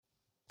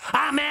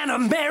I'm an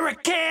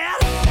American,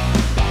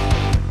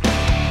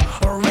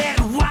 red,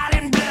 white,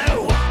 and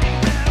blue,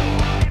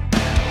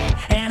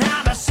 and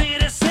I'm a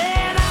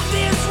citizen of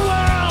this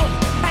world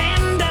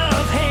and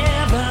of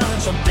heaven.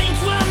 Some things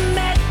were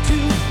meant to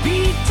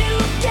be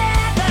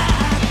together.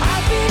 I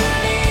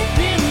believe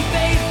in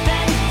faith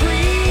and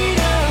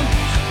freedom,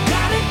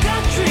 got a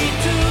country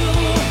too.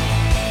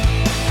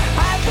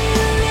 I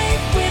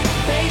believe with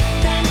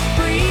faith and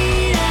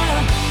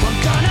freedom,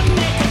 we're gonna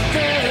make it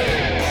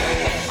good.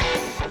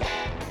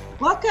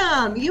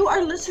 Welcome. You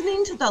are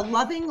listening to the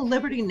Loving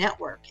Liberty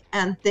Network,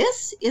 and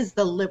this is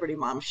the Liberty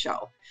Mom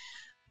Show.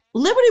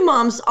 Liberty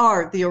Moms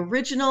are the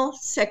original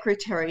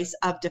secretaries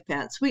of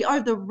defense. We are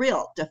the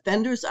real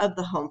defenders of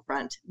the home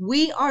front.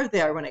 We are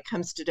there when it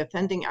comes to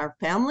defending our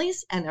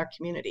families and our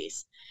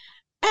communities.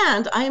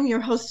 And I am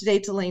your host today,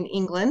 Delane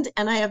England,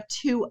 and I have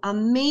two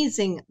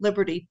amazing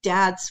Liberty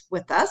dads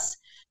with us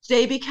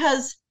today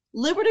because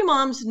Liberty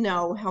Moms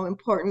know how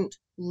important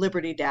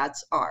Liberty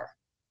dads are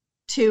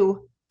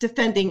to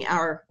defending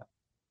our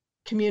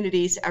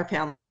communities, our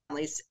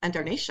families, and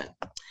our nation.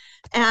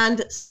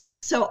 And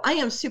so I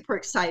am super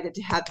excited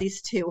to have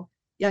these two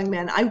young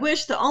men. I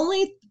wish the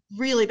only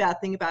really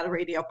bad thing about a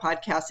radio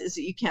podcast is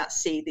that you can't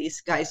see.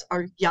 These guys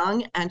are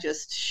young and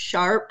just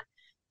sharp,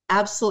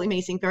 absolutely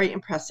amazing, very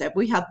impressive.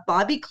 We have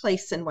Bobby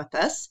Clayson with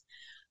us.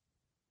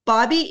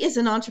 Bobby is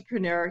an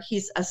entrepreneur.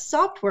 He's a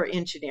software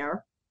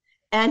engineer,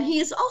 and he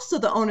is also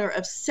the owner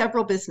of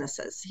several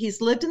businesses.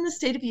 He's lived in the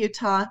state of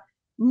Utah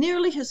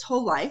nearly his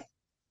whole life,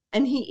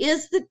 and he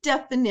is the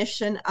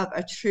definition of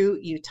a true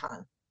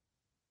Utahn.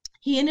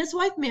 He and his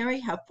wife, Mary,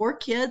 have 4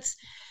 kids,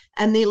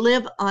 and they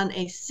live on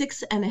a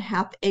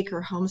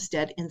 6.5-acre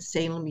homestead in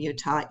Salem,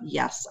 Utah.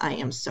 Yes, I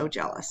am so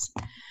jealous.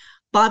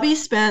 Bobby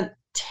spent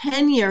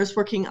 10 years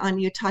working on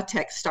Utah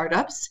tech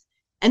startups,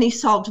 and he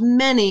solved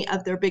many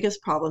of their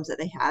biggest problems that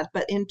they had.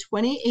 But in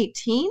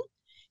 2018,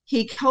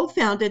 he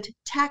co-founded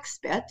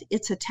TaxBit.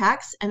 It's a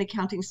tax and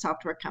accounting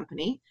software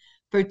company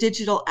for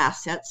digital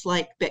assets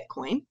like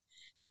Bitcoin.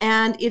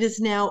 And it is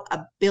now a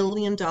 $1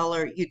 billion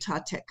Utah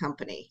tech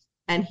company.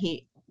 And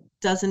he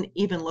doesn't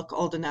even look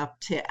old enough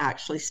to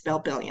actually spell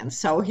billion.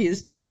 So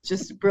he's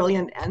just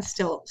brilliant and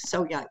still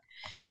so young.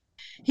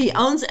 He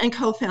owns and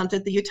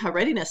co-founded the Utah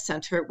Readiness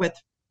Center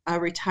with a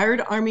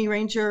retired Army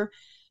Ranger,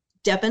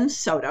 Devin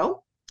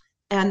Soto.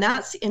 And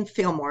that's in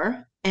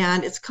Fillmore.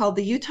 And it's called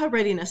the Utah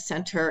Readiness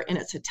Center. And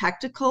it's a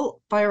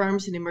tactical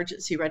firearms and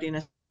emergency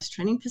readiness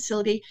training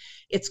facility.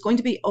 It's going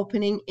to be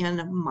opening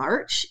in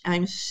March.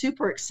 I'm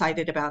super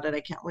excited about it.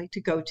 I can't wait to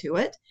go to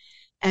it.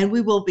 And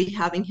we will be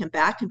having him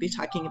back and be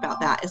talking about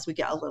that as we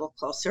get a little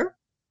closer.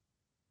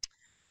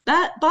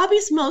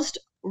 Bobby's most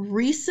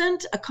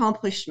recent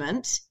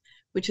accomplishment,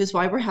 which is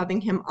why we're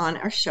having him on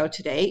our show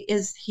today,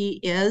 is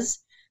he is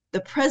the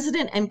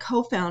president and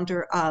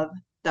co-founder of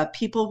the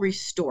People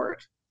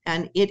Restored.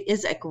 And it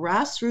is a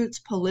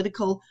grassroots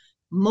political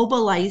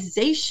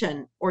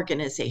mobilization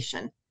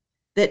organization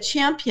that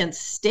champions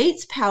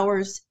states'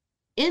 powers,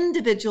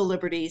 individual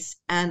liberties,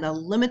 and the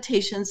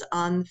limitations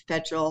on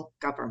federal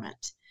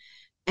government.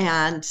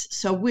 And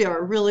so we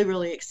are really,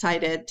 really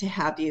excited to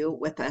have you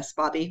with us,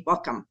 Bobby.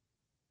 Welcome.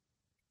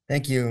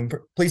 Thank you. I'm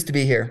pleased to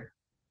be here.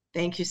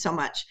 Thank you so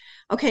much.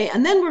 Okay,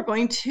 and then we're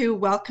going to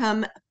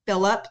welcome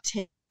Philip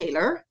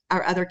Taylor,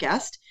 our other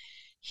guest.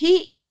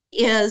 He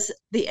is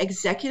the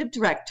executive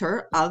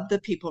director of the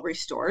People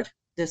Restored,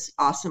 this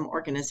awesome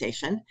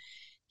organization.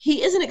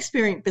 He is an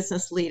experienced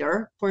business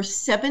leader. For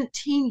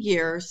 17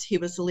 years, he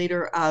was the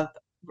leader of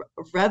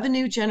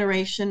revenue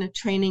generation,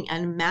 training,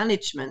 and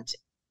management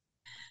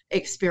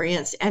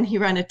experience, and he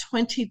ran a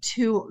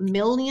 $22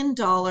 million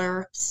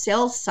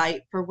sales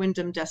site for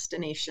Wyndham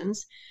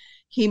Destinations.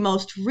 He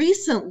most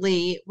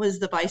recently was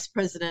the vice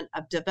president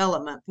of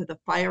development for the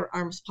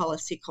Firearms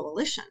Policy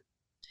Coalition.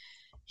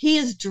 He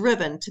is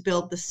driven to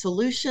build the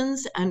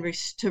solutions and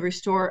to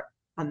restore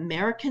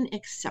American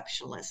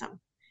exceptionalism.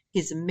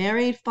 He's a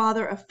married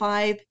father of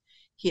 5.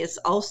 He is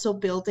also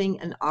building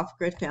an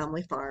off-grid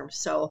family farm.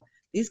 So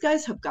these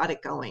guys have got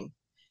it going.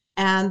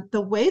 And the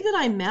way that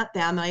I met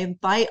them, I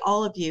invite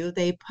all of you,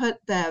 they put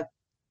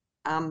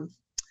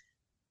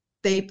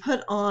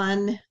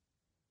on,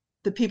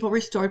 the People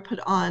Restored put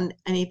on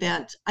an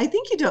event. I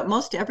think you do it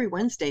most every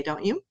Wednesday,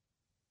 don't you?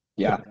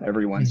 Yeah,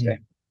 every Wednesday.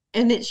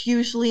 And it's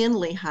usually in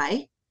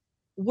Lehi,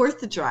 worth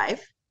the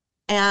drive.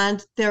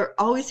 And they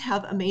always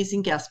have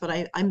amazing guests, but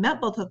I met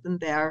both of them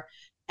there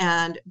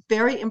and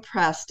very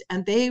impressed.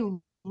 And they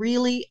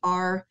really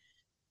are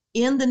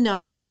in the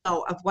know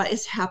of what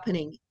is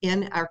happening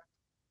in our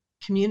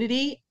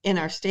community, in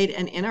our state,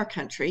 and in our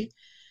country.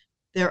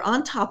 They're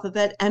on top of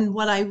it. And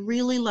what I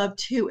really love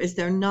too is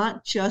they're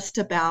not just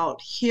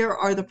about, here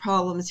are the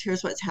problems,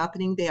 here's what's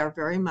happening. They are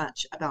very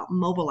much about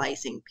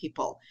mobilizing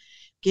people,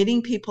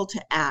 getting people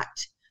to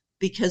act,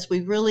 because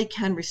we really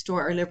can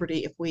restore our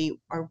liberty if we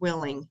are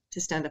willing to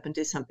stand up and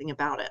do something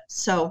about it.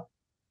 So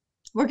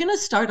we're going to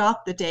start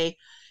off the day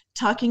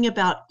talking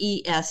about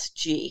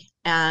ESG.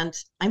 And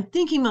I'm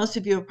thinking most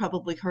of you have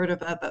probably heard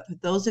of it, but for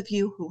those of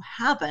you who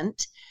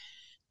haven't,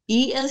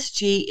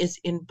 ESG is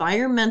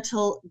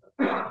environmental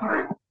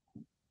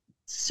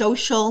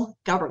social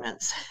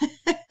governance.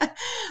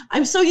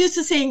 I'm so used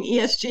to saying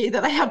ESG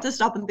that I have to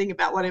stop and think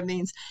about what it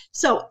means.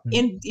 So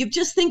you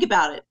just think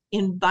about it,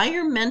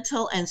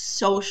 environmental and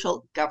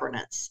social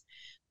governance.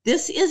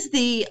 This is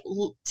the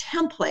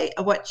template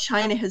of what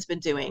China has been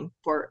doing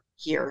for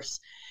years.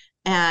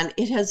 And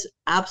it has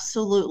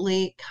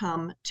absolutely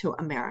come to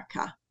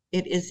America.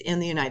 It is in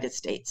the United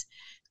States,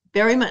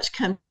 very much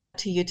come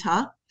to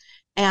Utah.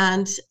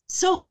 And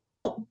so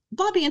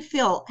Bobby and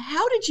Phil,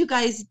 how did you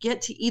guys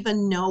get to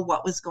even know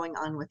what was going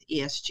on with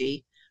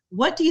ESG?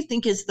 What do you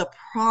think is the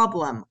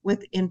problem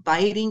with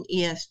inviting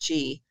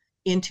ESG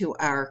into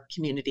our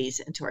communities,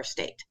 into our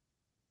state?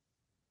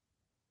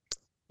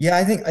 Yeah,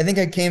 I think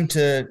I came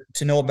to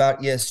know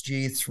about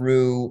ESG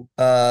through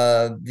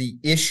the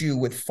issue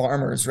with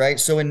farmers, right?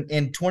 So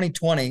in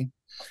 2020,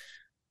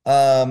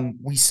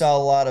 we saw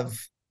a lot of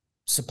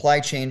supply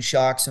chain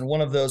shocks, and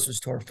one of those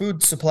was to our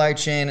food supply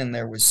chain, and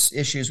there was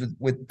issues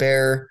with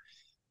bare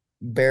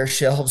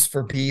shelves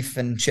for beef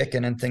and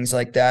chicken and things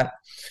like that.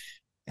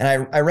 And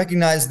I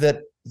recognized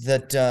that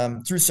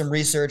through some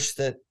research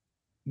that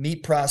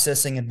meat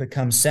processing had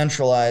become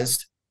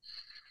centralized.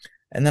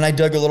 And then I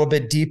dug a little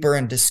bit deeper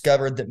and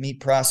discovered that meat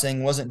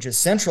processing wasn't just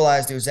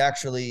centralized, it was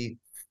actually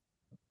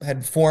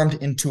had formed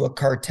into a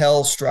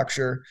cartel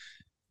structure.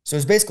 So it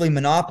was basically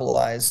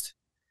monopolized.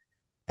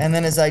 And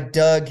then as I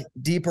dug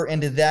deeper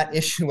into that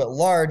issue at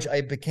large,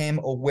 I became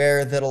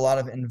aware that a lot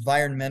of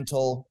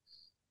environmental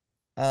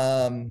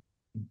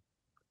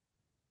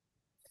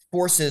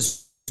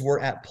forces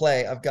were at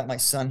play. I've got my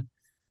son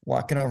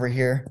walking over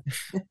here.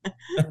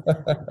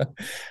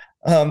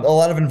 A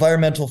lot of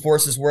environmental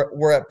forces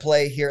were at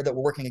play here that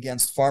were working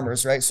against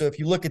farmers, right? So if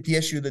you look at the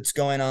issue that's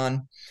going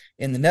on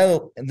in the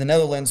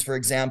Netherlands, for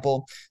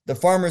example, the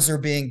farmers are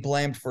being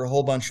blamed for a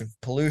whole bunch of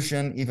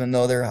pollution, even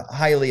though they're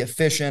highly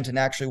efficient and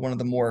actually one of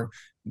the more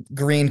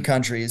green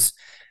countries.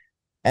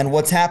 And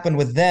what's happened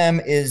with them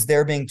is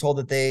they're being told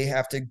that they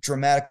have to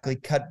dramatically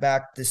cut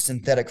back the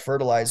synthetic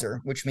fertilizer,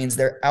 which means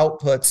their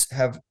outputs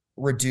have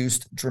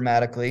reduced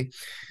dramatically,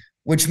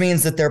 which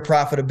means that their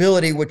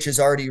profitability, which is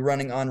already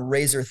running on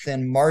razor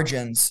thin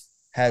margins,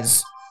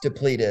 has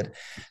depleted.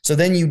 So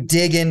then you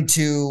dig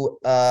into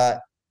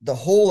the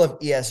whole of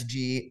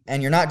ESG,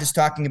 and you're not just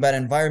talking about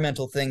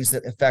environmental things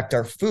that affect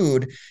our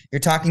food. You're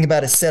talking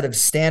about a set of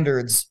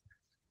standards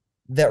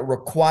that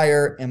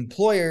require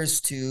employers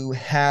to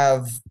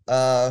have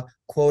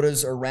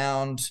quotas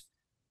around,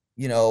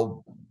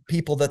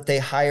 people that they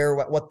hire,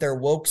 what their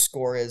woke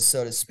score is,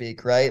 so to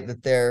speak, right?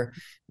 That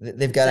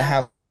they've got to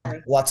have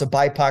lots of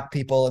BIPOC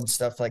people and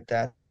stuff like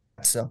that.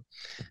 So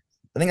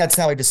I think that's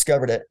how I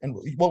discovered it. And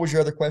what was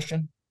your other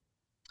question?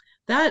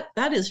 That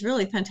is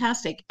really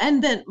fantastic.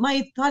 And then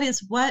my thought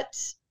is,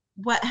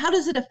 how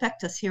does it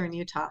affect us here in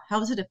Utah?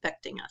 How is it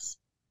affecting us?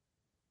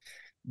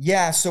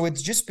 Yeah, so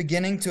it's just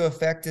beginning to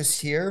affect us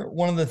here.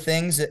 One of the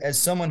things, as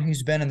someone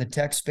who's been in the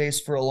tech space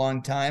for a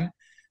long time,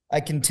 I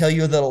can tell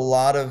you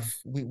that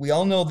we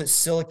all know that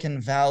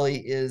Silicon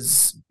Valley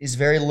is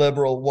very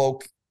liberal,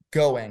 woke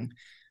going.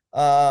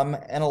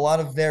 And a lot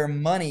of their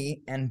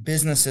money and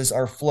businesses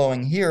are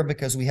flowing here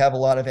because we have a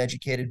lot of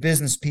educated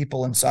business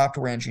people and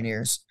software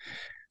engineers.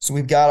 So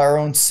we've got our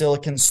own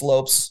Silicon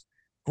Slopes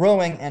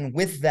growing, and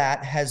with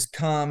that has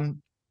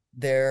come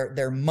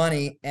their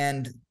money,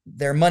 and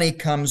their money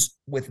comes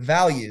with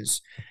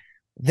values,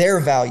 their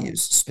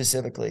values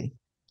specifically.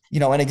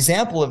 An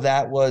example of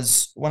that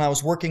was when I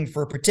was working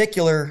for a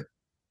particular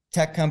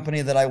tech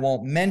company that I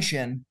won't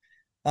mention.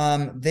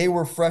 They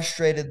were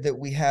frustrated that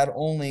we had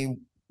only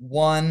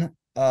one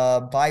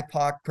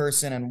BIPOC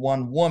person and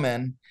one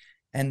woman,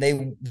 and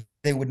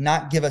they would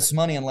not give us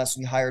money unless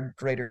we hired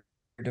greater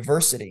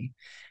diversity.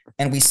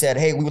 And we said,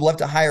 hey, we would love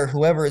to hire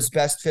whoever is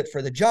best fit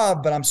for the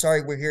job, but I'm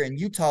sorry, we're here in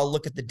Utah.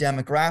 Look at the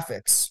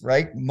demographics,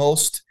 right?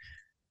 Most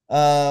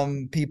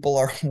people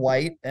are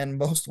white and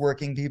most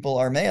working people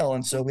are male,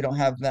 and so we don't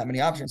have that many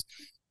options.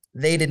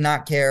 They did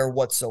not care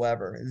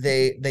whatsoever.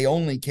 They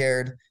only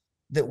cared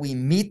that we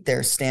meet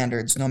their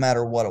standards no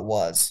matter what it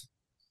was.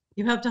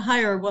 You have to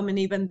hire a woman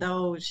even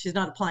though she's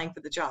not applying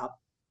for the job.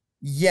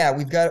 Yeah,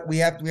 we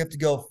have to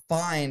go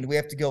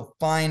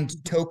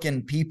find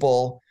token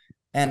people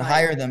and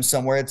hire them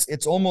somewhere.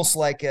 It's almost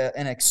like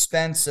an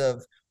expense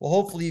of, well,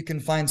 hopefully you can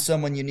find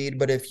someone you need,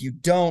 but if you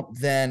don't,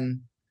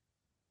 then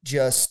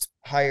just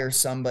hire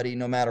somebody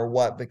no matter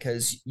what,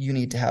 because you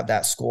need to have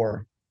that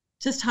score.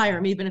 Just hire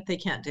them even if they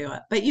can't do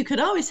it. But you could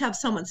always have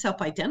someone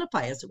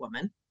self-identify as a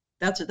woman.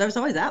 There's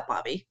always that,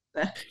 Bobby.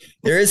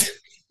 There is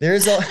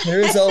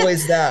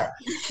always that.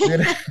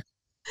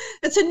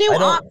 It's a new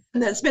option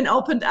that's been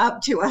opened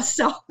up to us.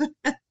 So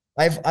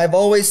I've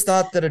always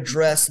thought that a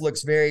dress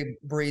looks very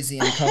breezy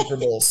and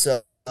comfortable.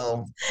 So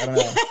I don't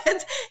know.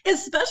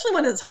 Especially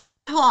when it's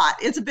hot.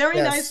 It's very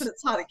nice when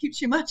it's hot. It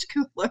keeps you much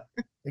cooler.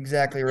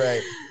 Exactly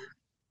right.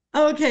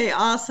 Okay,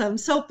 awesome.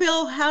 So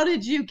Phil, how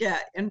did you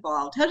get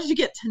involved? How did you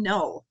get to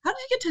know? How did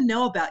you get to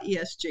know about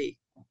ESG?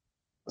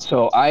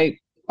 So I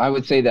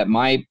would say that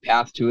my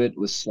path to it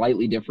was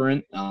slightly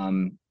different.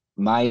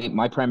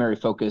 my primary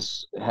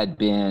focus had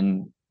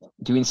been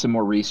doing some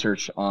more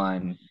research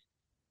on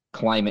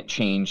climate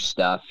change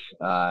stuff.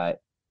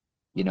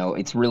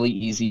 It's really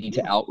easy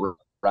to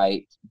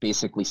outright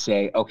basically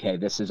say, okay,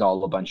 this is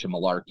all a bunch of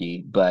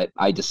malarkey. But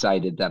I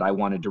decided that I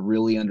wanted to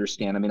really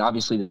understand. I mean,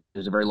 obviously,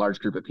 there's a very large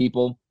group of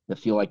people that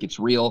feel like it's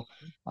real,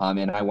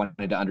 and I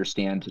wanted to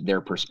understand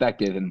their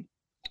perspective. And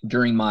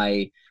during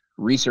my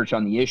research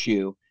on the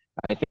issue,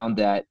 I found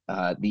that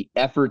the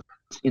efforts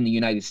in the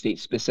United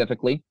States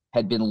specifically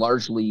had been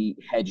largely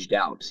hedged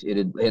out. It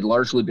had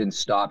largely been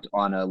stopped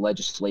on a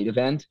legislative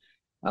end.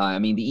 I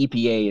mean, the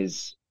EPA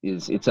is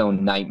its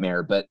own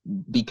nightmare, but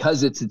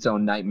because it's its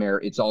own nightmare,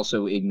 it's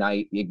also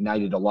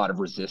ignited a lot of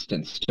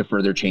resistance to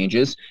further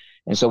changes.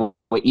 And so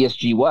what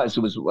ESG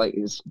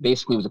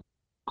was a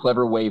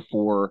clever way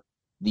for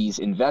these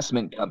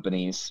investment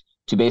companies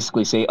to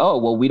basically say, oh,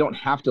 well, we don't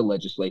have to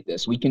legislate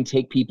this. We can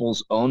take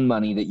people's own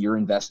money that you're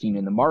investing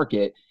in the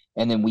market,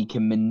 and then we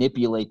can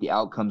manipulate the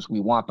outcomes we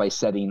want by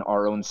setting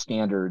our own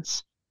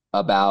standards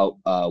about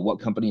what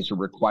companies are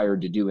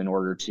required to do in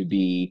order to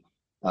be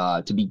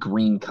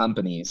green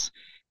companies.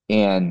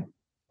 And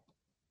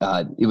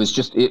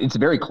it's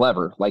very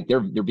clever. Like they're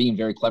being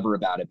very clever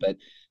about it. But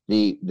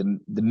the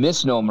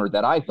misnomer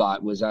that I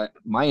thought was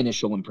my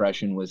initial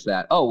impression was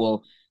that, oh,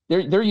 well,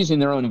 they're using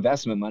their own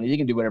investment money. They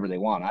can do whatever they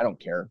want. I don't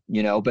care,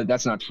 but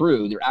that's not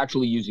true. They're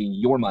actually using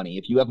your money.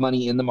 If you have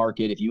money in the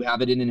market, if you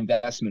have it in an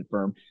investment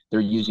firm,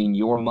 they're using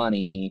your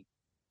money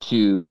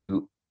to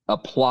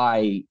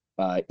apply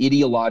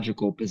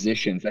ideological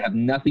positions that have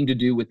nothing to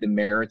do with the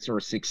merits or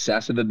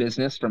success of a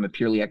business from a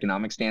purely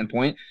economic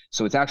standpoint.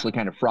 So it's actually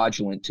kind of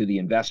fraudulent to the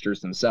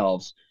investors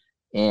themselves.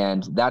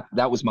 And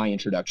that was my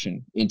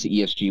introduction into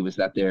ESG, was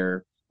that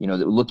they're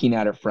looking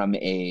at it from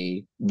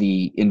the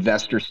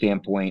investor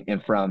standpoint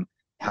and from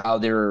how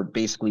they're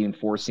basically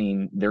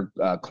enforcing their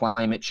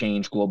climate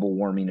change, global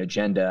warming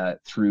agenda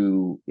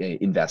through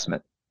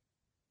investment.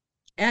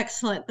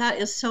 Excellent. That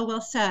is so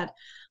well said.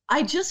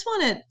 I just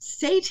want to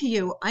say to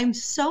you, I'm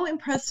so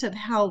impressed at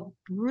how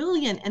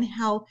brilliant and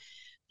how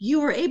you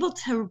were able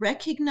to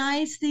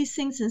recognize these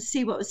things and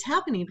see what was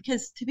happening.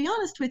 Because to be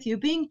honest with you,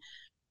 being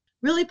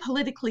really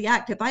politically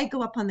active, I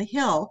go up on the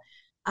Hill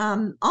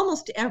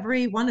almost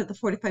every one of the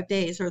 45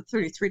 days or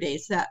 33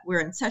 days that we're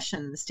in session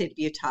in the state of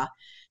Utah.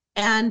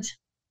 And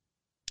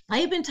I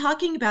have been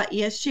talking about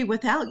ESG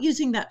without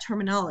using that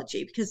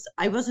terminology because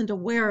I wasn't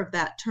aware of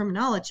that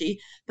terminology,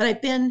 but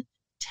I've been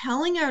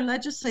telling our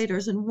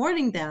legislators and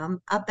warning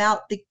them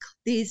about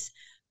these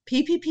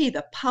PPP,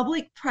 the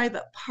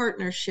public-private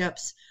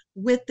partnerships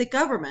with the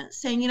government,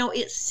 saying,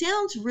 it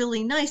sounds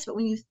really nice, but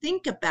when you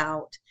think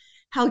about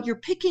how you're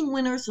picking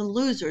winners and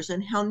losers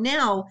and how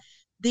now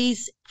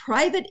these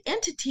private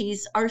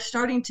entities are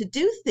starting to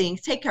do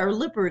things, take our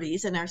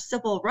liberties and our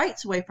civil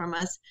rights away from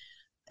us,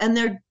 and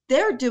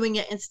they're doing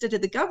it instead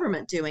of the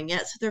government doing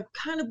it. So they're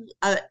kind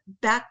of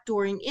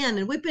backdooring in.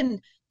 And we've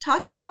been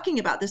talking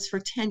about this for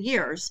 10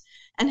 years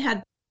and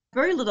had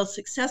very little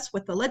success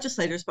with the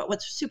legislators. But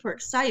what's super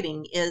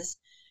exciting is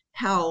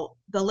how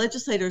the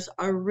legislators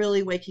are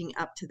really waking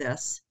up to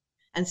this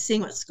and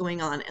seeing what's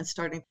going on and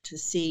starting to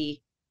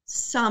see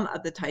some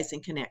of the ties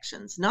and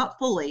connections, not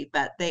fully,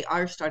 but they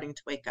are starting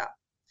to wake up.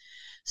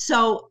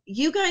 So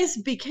you guys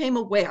became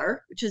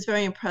aware, which is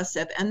very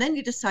impressive, and then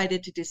you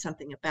decided to do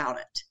something about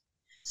it.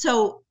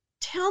 So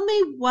tell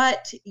me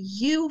what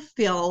you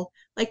feel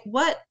like,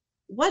 what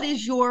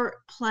is your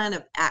plan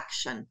of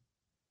action?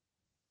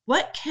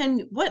 What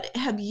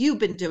have you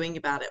been doing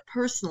about it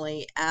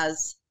personally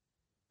as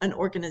an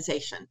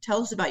organization?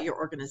 Tell us about your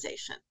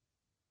organization.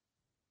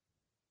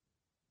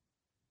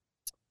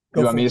 Do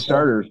you want me to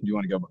start, or do you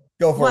want to go?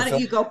 Go for it. Why don't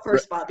you go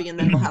first, Bobby, and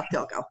then we'll have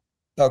Phil go.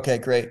 Okay,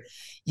 great.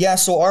 Yeah,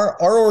 so our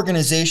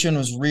organization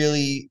was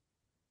really,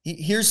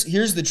 here's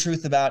the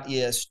truth about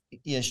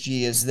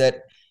ESG is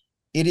that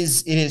it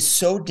is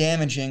so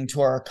damaging to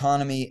our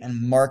economy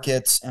and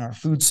markets and our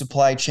food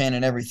supply chain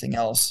and everything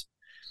else.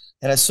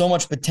 It has so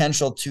much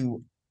potential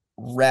to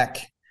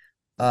wreck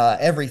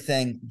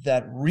everything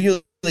that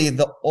really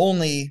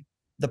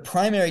the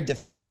primary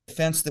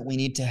defense that we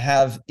need to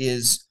have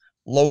is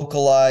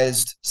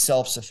localized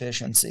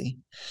self-sufficiency.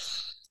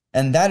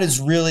 And that is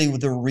really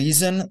the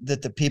reason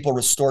that the People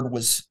Restored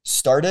was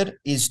started,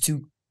 is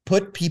to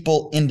put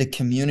people into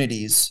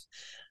communities,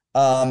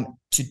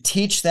 to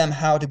teach them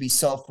how to be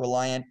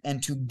self-reliant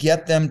and to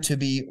get them to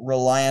be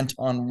reliant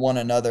on one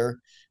another,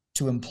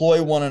 to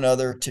employ one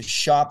another, to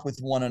shop with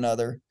one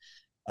another,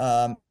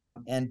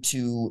 and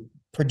to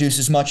produce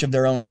as much of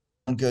their own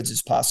goods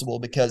as possible,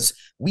 because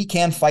we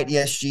can fight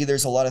ESG.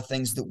 There's a lot of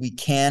things that we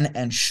can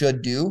and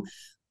should do.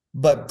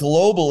 But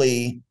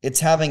globally, it's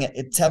having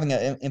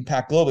an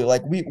impact globally.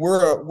 Like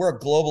we're a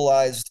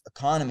globalized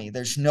economy.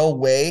 There's no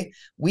way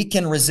we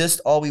can resist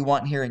all we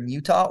want here in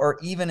Utah or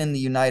even in the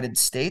United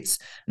States.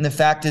 And the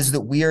fact is that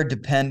we are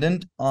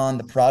dependent on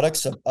the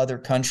products of other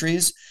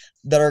countries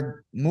that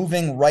are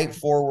moving right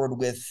forward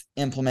with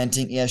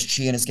implementing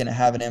ESG, and it's going to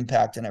have an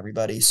impact on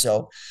everybody.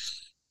 So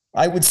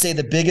I would say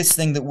the biggest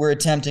thing that we're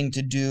attempting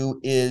to do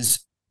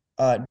is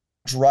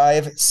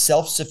drive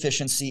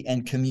self-sufficiency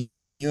and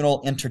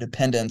communal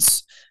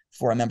interdependence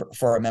for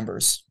our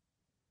members.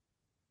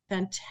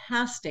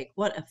 Fantastic.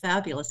 What a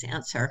fabulous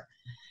answer.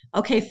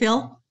 Okay,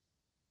 Phil.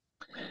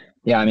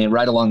 Yeah, I mean,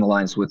 right along the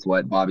lines with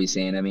what Bobby's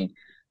saying. I mean,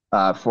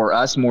 for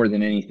us more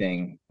than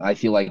anything, I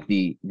feel like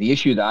the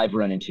issue that I've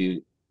run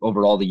into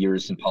over all the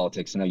years in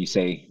politics, I know you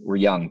say we're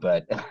young,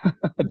 but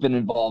I've been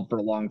involved for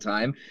a long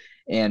time.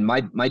 And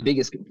my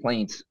biggest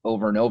complaint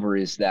over and over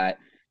is that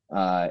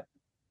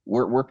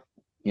we're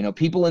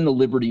people in the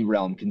liberty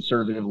realm,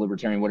 conservative,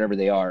 libertarian, whatever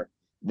they are,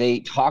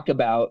 they talk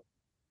about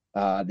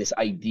this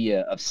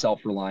idea of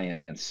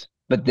self-reliance,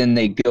 but then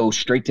they go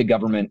straight to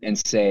government and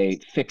say,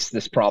 fix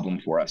this problem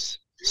for us.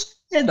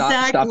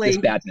 Stop this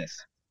badness.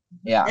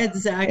 Yeah,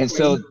 exactly.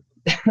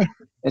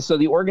 And so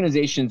the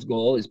organization's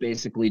goal is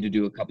basically to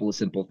do a couple of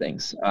simple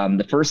things.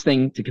 The first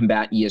thing to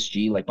combat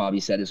ESG, like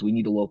Bobby said, is we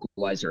need to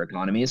localize our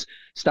economies.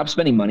 Stop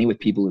spending money with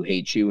people who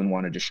hate you and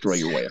want to destroy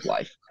your way of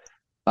life.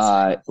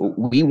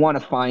 We want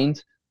to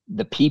find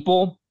the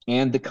people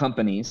and the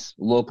companies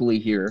locally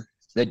here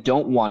that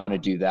don't want to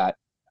do that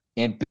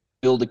and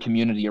build a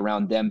community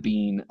around them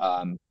being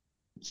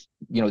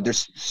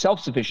there's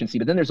self-sufficiency,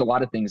 but then there's a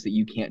lot of things that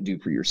you can't do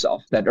for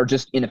yourself that are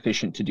just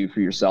inefficient to do for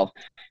yourself.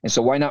 And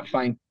so why not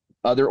find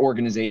other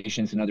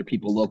organizations and other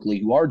people locally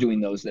who are doing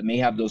those, that may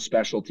have those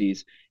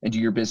specialties, and do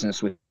your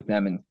business with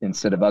them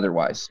instead of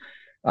otherwise.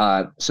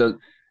 So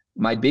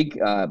my big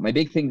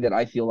thing that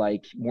I feel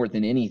like more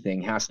than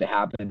anything has to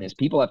happen is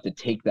people have to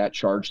take that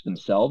charge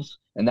themselves.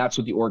 And that's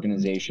what the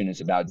organization is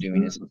about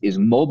doing, is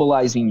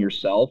mobilizing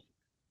yourself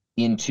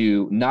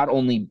into not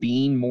only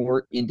being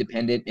more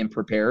independent and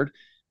prepared,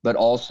 but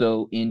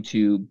also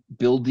into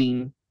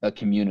building a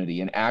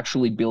community and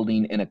actually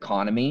building an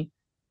economy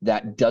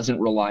that doesn't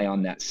rely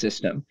on that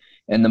system.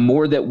 And the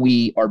more that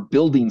we are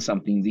building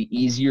something, the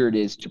easier it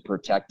is to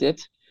protect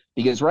it.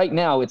 Because right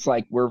now it's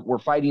like we're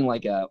fighting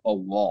like a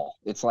wall.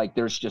 It's like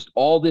there's just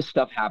all this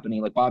stuff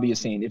happening, like Bobby is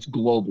saying, it's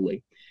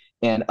globally.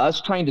 And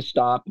us trying to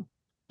stop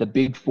the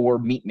big four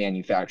meat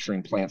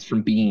manufacturing plants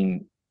from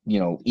being,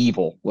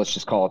 evil, let's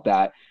just call it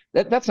that.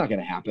 That's not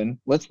going to happen.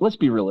 Let's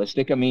be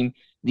realistic. I mean,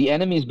 the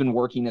enemy's been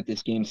working at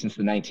this game since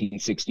the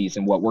 1960s,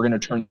 and we're going to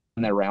turn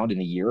that around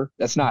in a year?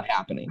 That's not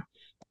happening.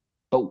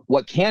 But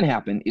what can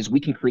happen is we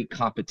can create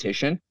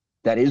competition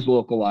that is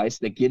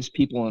localized, that gives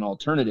people an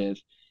alternative.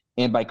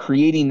 And by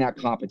creating that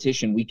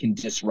competition, we can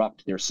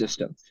disrupt their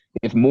system.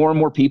 If more and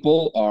more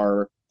people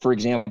are, for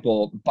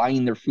example,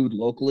 buying their food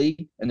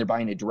locally, and they're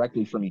buying it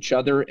directly from each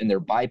other, and they're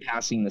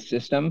bypassing the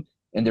system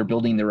and they're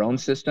building their own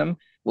system,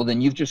 well,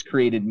 then you've just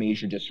created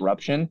major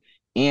disruption,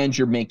 and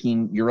you're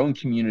making your own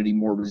community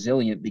more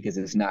resilient because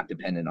it's not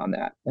dependent on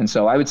that. And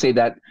so I would say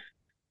that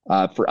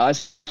for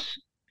us,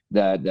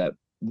 the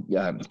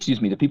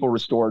People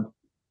Restored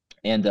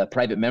and the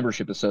private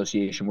membership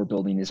association we're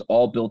building is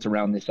all built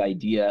around this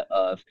idea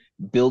of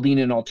building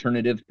an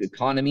alternative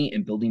economy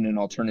and building an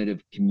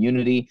alternative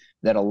community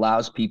that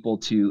allows people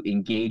to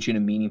engage in a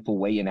meaningful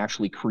way and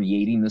actually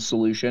creating the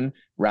solution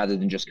rather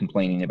than just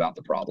complaining about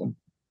the problem.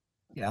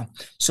 Yeah.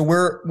 So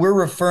we're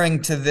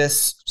referring to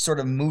this sort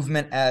of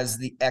movement as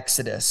the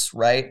Exodus,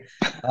 right?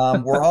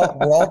 We're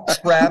all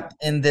trapped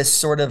in this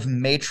sort of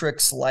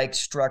matrix-like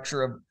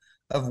structure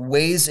of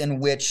ways in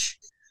which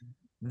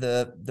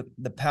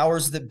the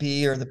powers that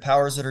be, or the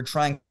powers that are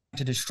trying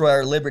to destroy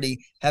our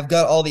liberty, have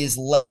got all these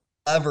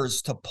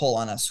levers to pull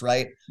on us,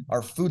 right?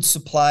 Our food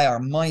supply, our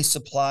money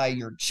supply,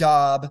 your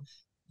job,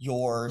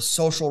 your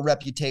social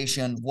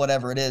reputation,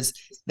 whatever it is.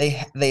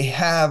 They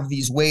have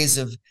these ways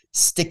of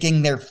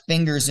sticking their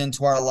fingers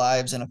into our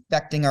lives and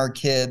affecting our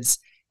kids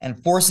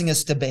and forcing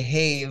us to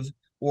behave,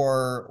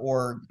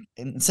 or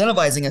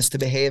incentivizing us to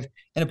behave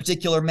in a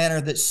particular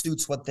manner that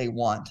suits what they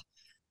want.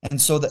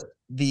 And so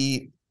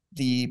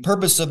the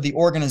purpose of the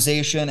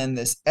organization and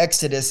this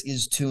exodus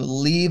is to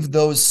leave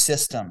those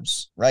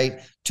systems, right?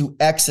 To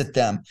exit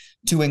them,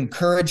 to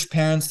encourage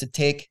parents to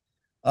take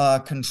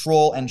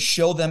control and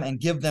show them and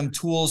give them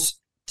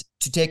tools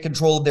to take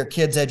control of their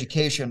kids'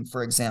 education,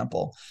 for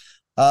example,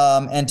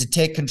 and to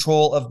take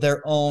control of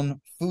their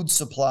own food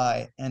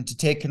supply, and to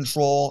take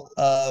control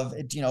of,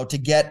 to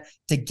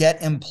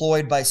get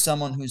employed by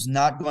someone who's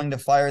not going to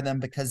fire them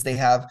because they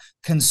have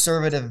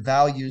conservative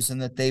values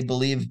and that they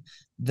believe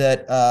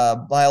that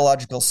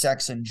biological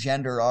sex and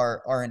gender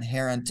are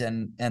inherent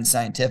and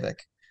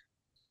scientific.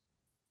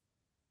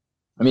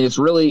 I mean, it's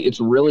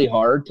really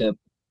hard to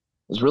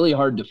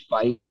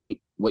fight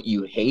what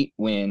you hate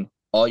when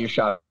all your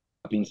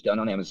shopping's done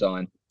on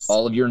Amazon,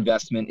 all of your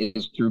investment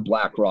is through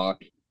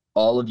BlackRock,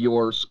 all of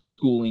your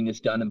schooling is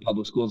done in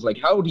public schools. Like,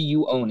 how do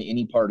you own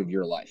any part of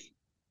your life?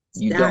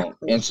 You don't.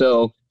 And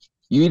so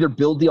you either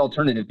build the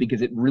alternative,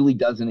 because it really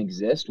doesn't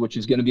exist, which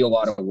is going to be a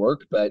lot of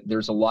work, but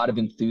there's a lot of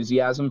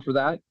enthusiasm for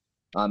that.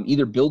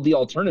 Either build the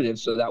alternative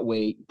so that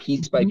way,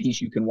 piece by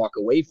piece, you can walk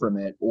away from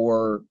it,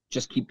 or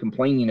just keep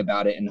complaining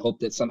about it and hope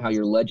that somehow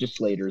your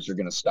legislators are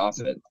going to stop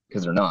it,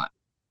 because they're not.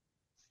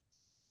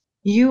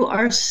 You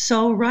are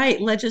so right.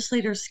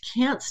 Legislators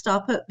can't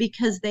stop it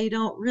because they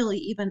don't really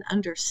even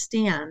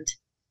understand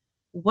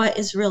what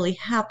is really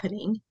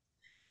happening.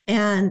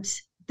 And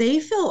they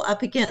feel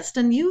up against,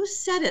 and you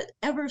said it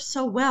ever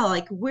so well,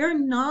 like, we're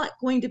not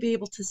going to be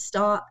able to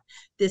stop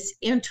this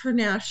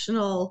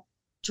international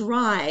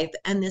drive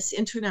and this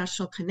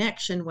international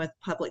connection with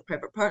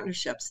public-private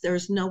partnerships.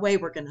 There's no way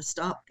we're going to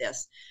stop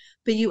this.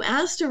 But you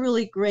asked a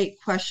really great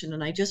question,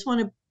 and I just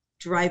want to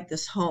drive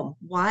this home.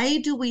 Why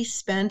do we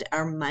spend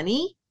our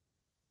money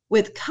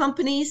with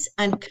companies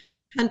and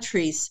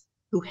countries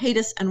who hate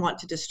us and want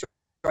to destroy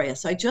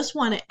us? I just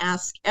want to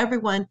ask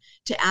everyone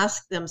to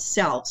ask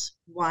themselves,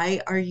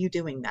 why are you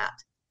doing that?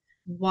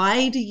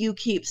 Why do you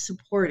keep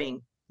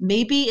supporting?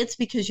 Maybe it's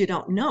because you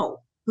don't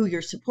know who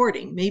you're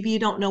supporting. Maybe you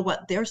don't know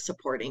what they're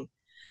supporting.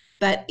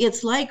 But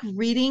it's like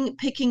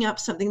picking up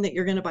something that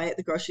you're going to buy at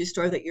the grocery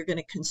store that you're going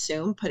to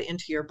consume, put it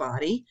into your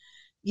body.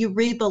 You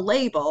read the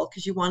label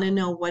because you want to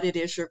know what it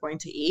is you're going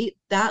to eat.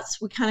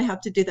 We kind of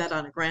have to do that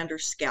on a grander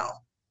scale.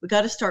 We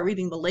got to start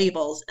reading the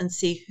labels and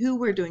see who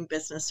we're doing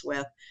business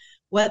with,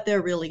 what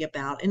they're really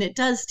about. And it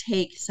does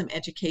take some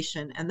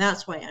education. And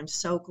that's why I'm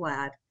so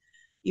glad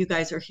you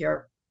guys are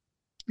here.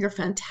 You're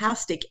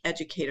fantastic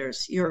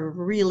educators. You're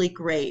really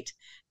great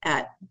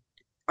at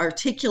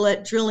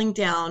articulate, drilling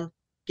down,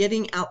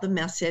 getting out the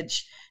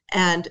message,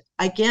 and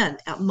again,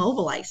 at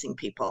mobilizing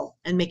people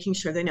and making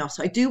sure they know.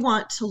 So I do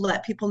want to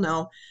let people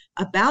know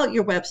about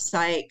your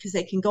website, because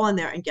they can go on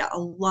there and get a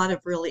lot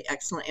of really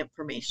excellent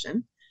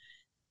information.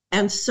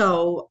 And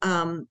so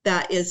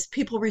that is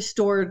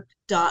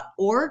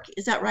peoplerestored.org.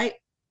 Is that right?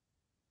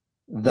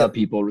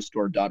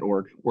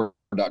 Thepeoplerestored.org or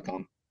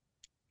 .com.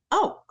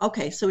 Oh,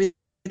 okay. So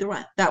either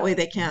one. That way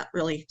they can't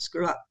really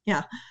screw up.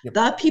 Yeah. Yep.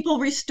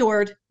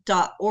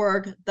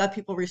 Thepeoplerestored.org,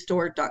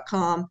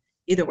 thepeoplerestored.com.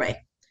 Either way,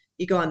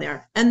 you go on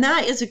there. And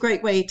that is a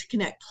great way to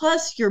connect.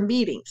 Plus your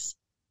meetings.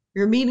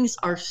 Your meetings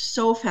are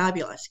so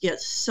fabulous. You get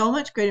so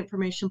much great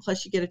information.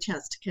 Plus you get a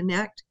chance to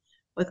connect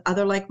with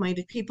other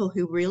like-minded people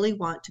who really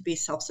want to be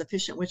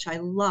self-sufficient, which I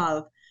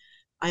love.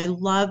 I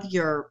love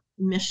your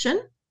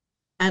mission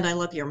and I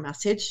love your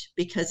message,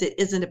 because it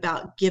isn't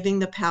about giving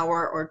the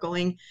power or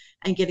going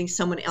and getting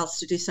someone else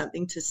to do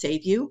something to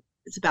save you.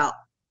 It's about,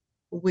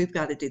 we've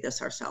got to do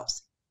this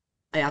ourselves.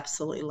 I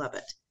absolutely love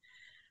it.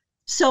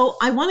 So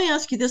I want to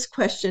ask you this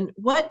question.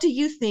 What do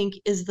you think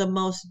is the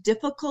most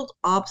difficult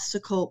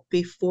obstacle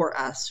before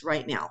us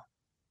right now?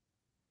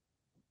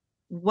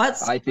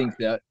 I think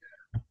that,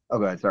 oh,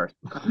 go ahead, sorry.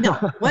 No,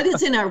 what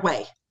is in our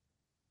way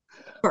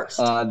first?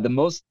 I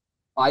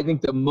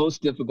think the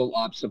most difficult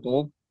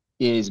obstacle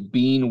is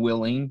being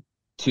willing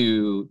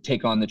to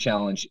take on the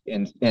challenge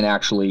and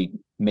actually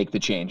make the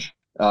change,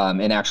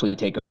 and actually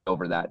take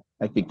over that.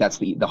 I think that's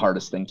the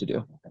hardest thing to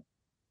do.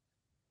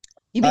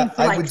 You mean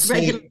for like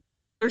regular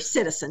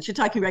citizens? You're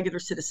talking regular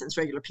citizens,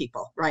 regular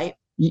people, right?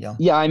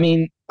 Yeah. I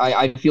mean,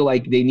 I feel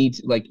like they need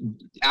to, like,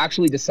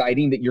 actually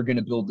deciding that you're going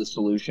to build the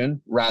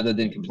solution rather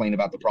than complain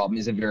about the problem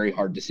is a very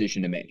hard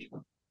decision to make.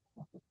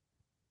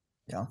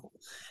 Yeah.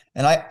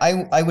 And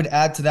I would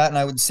add to that, and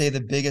I would say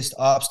the biggest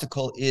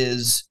obstacle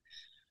is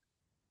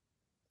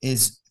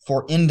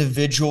for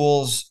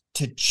individuals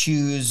to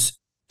choose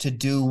to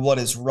do what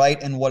is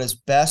right and what is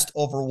best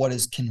over what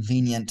is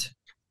convenient,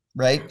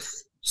 right?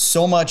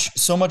 So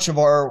much of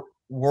our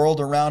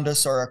world around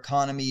us, our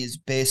economy, is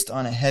based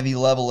on a heavy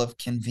level of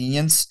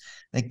convenience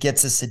that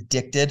gets us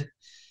addicted.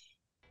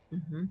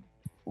 Mm-hmm.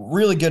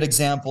 Really good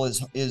example is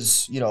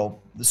the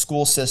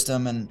school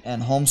system and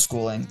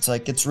homeschooling. It's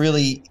like, it's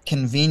really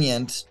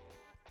convenient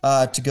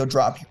to go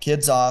drop your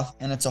kids off,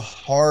 and it's a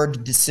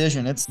hard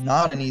decision. It's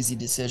not an easy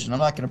decision. I'm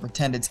not going to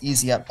pretend it's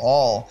easy at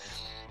all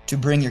to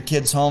bring your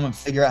kids home and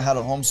figure out how to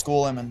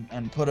homeschool them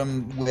and put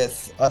them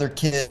with other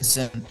kids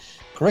and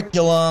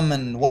curriculum,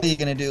 and what are you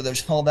going to do?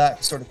 There's all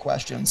that sort of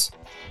questions.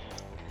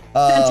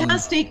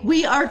 Fantastic.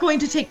 We are going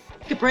to take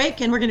a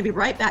break, and we're going to be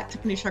right back to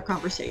finish our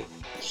conversation.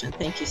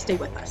 Thank you. Stay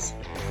with us.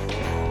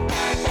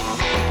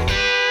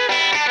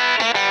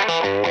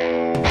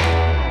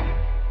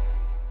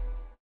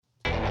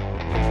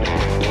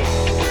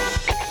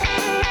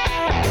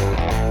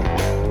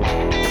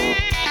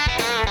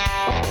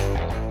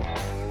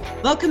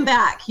 Welcome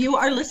back. You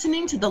are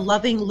listening to the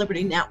Loving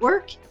Liberty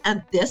Network,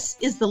 and this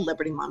is the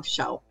Liberty Mom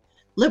Show.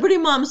 Liberty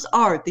Moms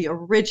are the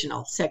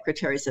original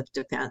Secretaries of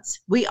Defense.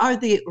 We are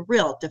the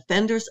real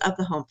defenders of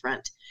the home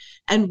front,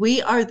 and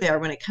we are there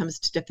when it comes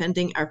to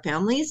defending our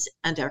families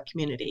and our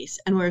communities.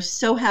 And we're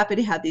so happy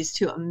to have these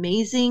two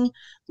amazing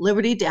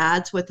Liberty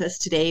dads with us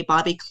today,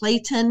 Bobby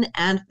Clayton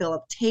and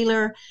Philip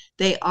Taylor.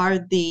 They are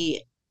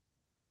the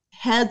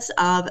heads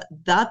of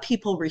The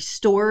People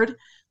Restored.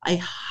 I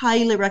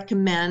highly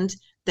recommend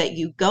that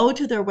you go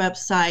to their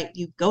website,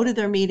 you go to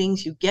their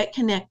meetings, you get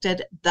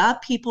connected,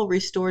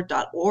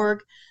 thepeoplerestored.org,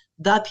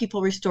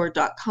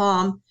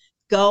 thepeoplerestored.com.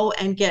 Go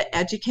and get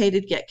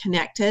educated, get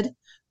connected.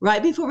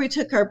 Right before we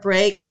took our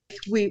break,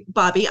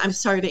 Bobby, I'm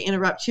sorry to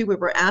interrupt you. We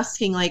were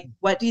asking, like,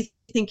 what do you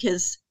think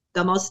is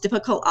the most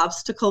difficult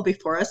obstacle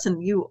before us?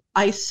 And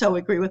I so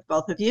agree with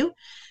both of you.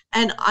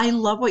 And I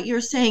love what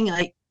you're saying,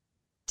 like,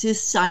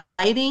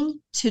 deciding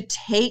to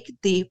take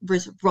the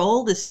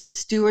role, the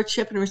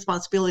stewardship and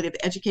responsibility of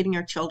educating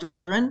our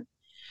children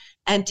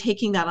and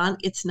taking that on.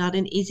 It's not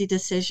an easy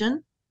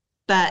decision,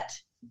 but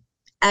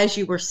as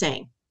you were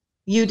saying,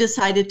 you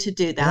decided to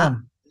do that.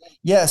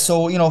 Yeah.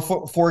 So,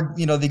 for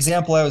the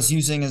example I was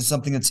using is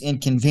something that's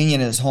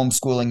inconvenient is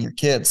homeschooling your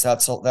kids.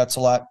 That's a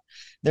lot.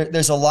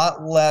 There's a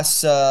lot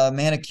less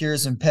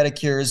manicures and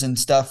pedicures and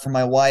stuff for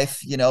my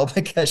wife,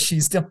 because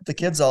she's dealing with the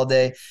kids all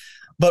day.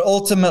 But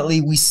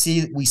ultimately, we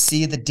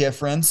see the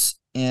difference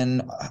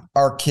in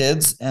our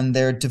kids and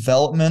their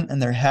development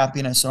and their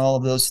happiness and all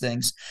of those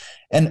things.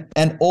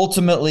 And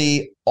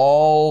ultimately,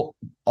 all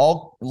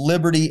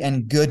liberty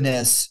and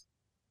goodness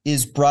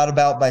is brought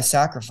about by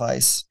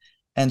sacrifice.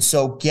 And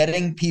so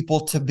getting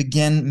people to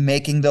begin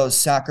making those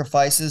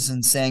sacrifices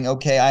and saying,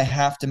 okay, I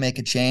have to make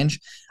a change.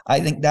 I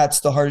think that's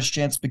the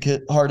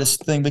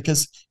hardest thing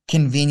because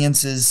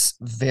convenience is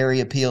very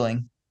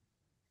appealing.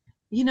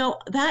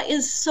 That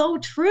is so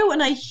true.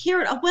 And I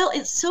hear it. Well,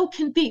 it's so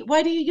convenient.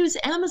 Why do you use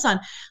Amazon?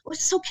 Well,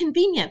 it's so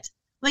convenient.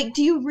 Like,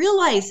 do you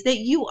realize that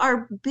you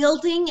are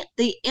building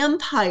the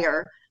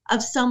empire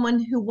of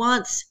someone who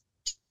wants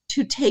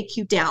to take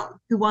you down,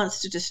 who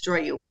wants to destroy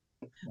you?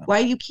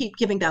 Why do you keep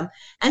giving them?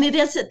 And it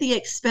is at the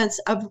expense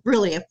of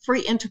really a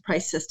free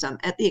enterprise system,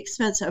 at the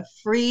expense of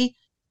free,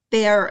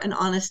 fair, and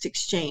honest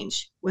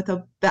exchange with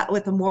a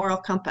moral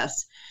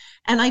compass.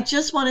 And I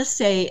just want to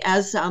say,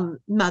 as a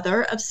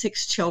mother of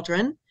 6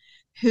 children,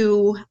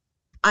 who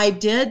I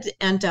did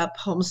end up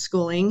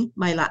homeschooling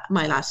my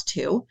last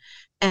 2,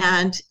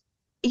 and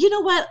you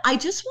know what? I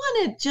just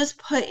want to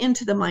put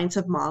into the minds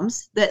of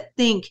moms that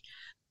think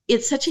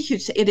it's a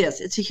huge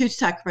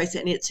sacrifice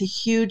and it's a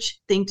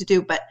huge thing to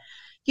do. But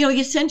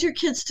you send your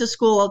kids to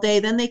school all day,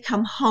 then they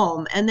come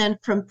home, and then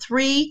from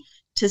 3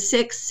 to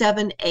 6,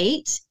 7,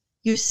 8,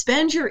 you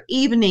spend your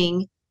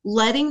evening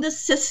letting the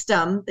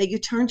system that you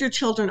turned your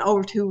children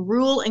over to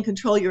rule and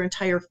control your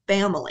entire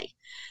family.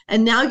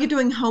 And now you're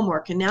doing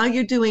homework, and now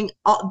you're doing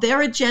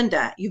their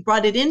agenda. You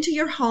brought it into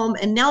your home,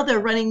 and now they're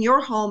running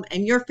your home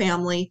and your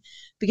family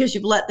because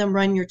you've let them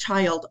run your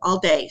child all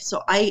day.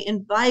 So I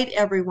invite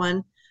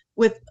everyone,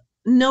 with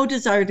no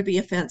desire to be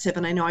offensive,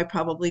 and I know I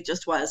probably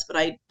just was, but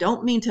I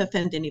don't mean to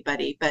offend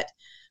anybody. But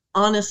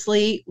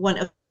honestly, one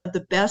of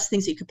the best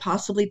things you could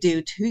possibly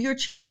do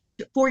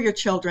for your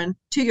children,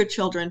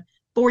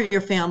 for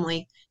your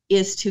family,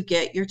 is to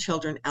get your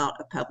children out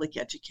of public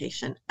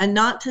education. And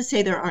not to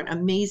say there aren't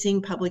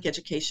amazing public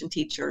education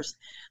teachers,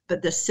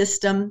 but the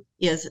system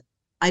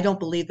I don't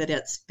believe that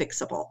it's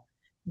fixable.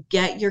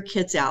 Get your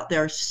kids out.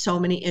 There are so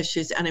many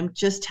issues. And I'm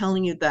just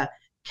telling you, the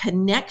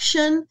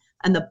connection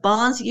and the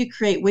bonds that you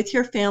create with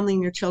your family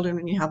and your children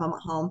when you have them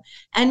at home.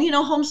 And,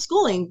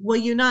 homeschooling,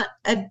 would you not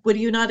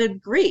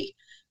agree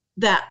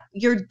that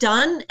you're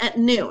done at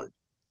noon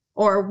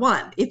or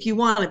 1 if you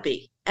want to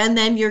be? And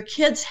then your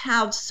kids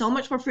have so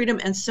much more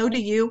freedom, and so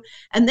do you.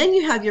 And then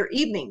you have your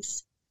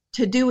evenings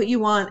to do what you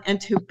want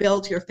and to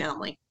build your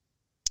family.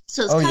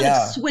 So it's kind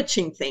of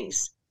switching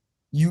things.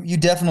 You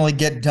definitely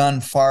get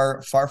done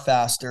far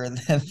faster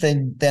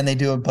than they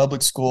do in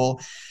public school.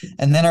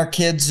 And then our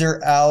kids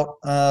are out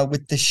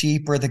with the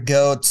sheep or the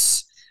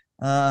goats,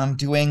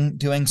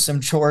 doing some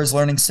chores,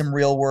 learning some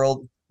real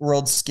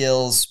world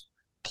skills,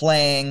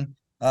 playing,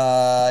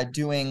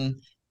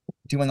 doing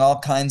all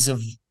kinds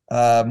of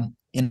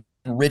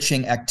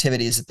enriching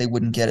activities that they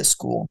wouldn't get at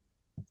school.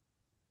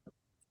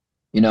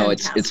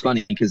 Fantastic. It's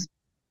funny because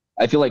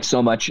I feel like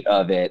so much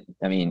of it,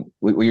 I mean,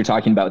 what you're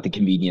talking about with the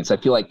convenience, I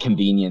feel like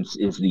convenience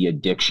is the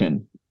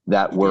addiction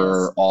that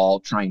we're all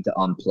trying to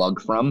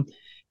unplug from.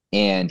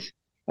 And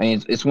I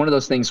mean, it's one of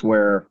those things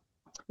where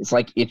it's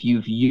like, if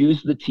you've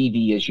used the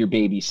TV as your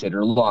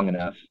babysitter long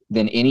enough,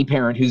 then any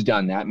parent who's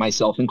done that,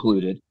 myself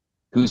included,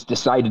 who's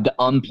decided to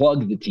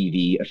unplug the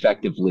TV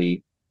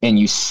effectively, and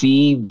you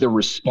see the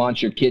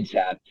response your kids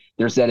have,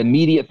 there's that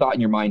immediate thought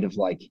in your mind of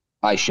like,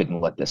 I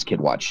shouldn't let this kid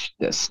watch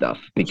this stuff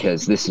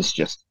because this is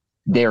just,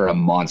 they're a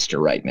monster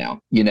right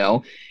now,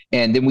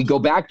 And then we go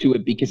back to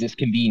it because it's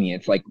convenient.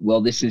 It's like, well,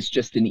 this is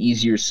just an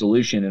easier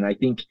solution. And I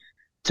think,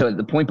 to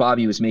the point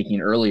Bobby was making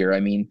earlier,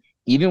 I mean,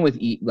 even with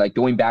like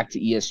going back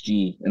to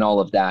ESG and all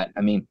of that,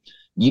 I mean,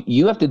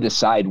 you have to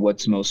decide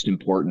what's most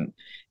important.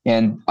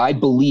 And I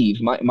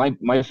believe,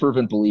 my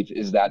fervent belief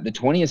is that the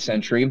 20th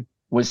century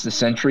was the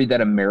century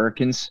that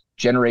Americans,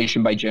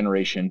 generation by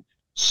generation,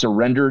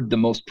 surrendered the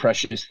most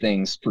precious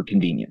things for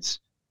convenience.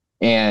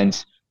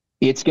 And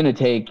it's going to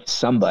take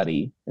some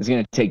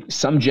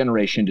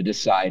generation to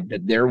decide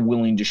that they're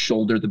willing to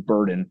shoulder the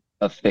burden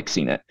of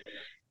fixing it.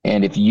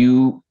 And if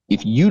you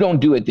don't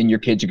do it, then your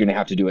kids are going to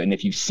have to do it. And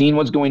if you've seen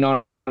what's going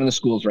on in the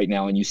schools right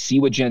now and you see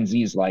what Gen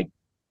Z is like,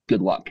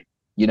 good luck.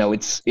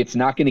 It's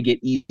not going to get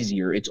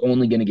easier. It's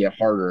only going to get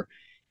harder.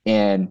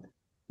 And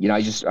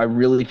I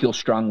really feel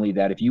strongly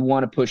that if you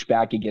want to push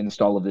back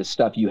against all of this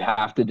stuff, you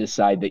have to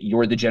decide that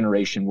you're the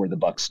generation where the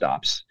buck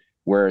stops.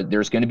 where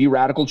there's going to be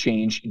radical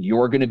change.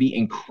 You're going to be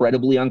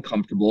incredibly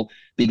uncomfortable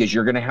because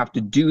you're going to have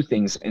to do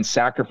things and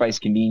sacrifice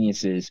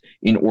conveniences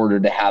in order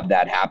to have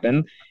that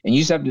happen. And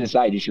you just have to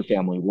decide, is your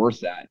family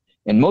worth that?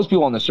 And most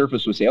people on the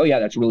surface would say, oh yeah,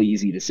 that's a really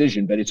easy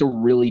decision, but it's a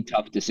really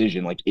tough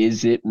decision. Like,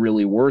 is it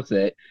really worth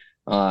it?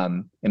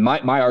 And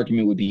my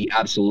argument would be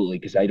absolutely,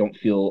 because I don't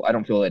feel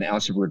an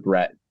ounce of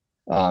regret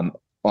on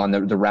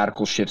the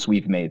radical shifts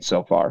we've made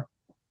so far.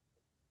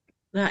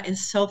 That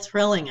is so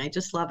thrilling. I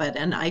just love it.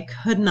 And I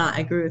could not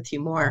agree with you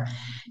more.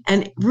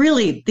 And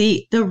really,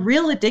 the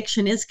real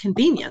addiction is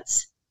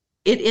convenience.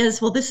 It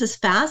is, well, this is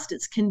fast.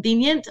 It's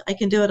convenient. I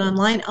can do it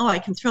online. Oh, I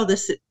can throw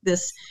this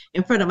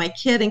in front of my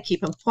kid and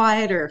keep him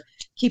quiet or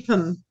keep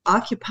him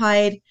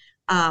occupied.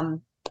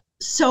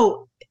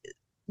 So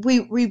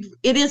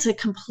it is a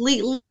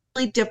completely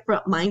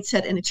different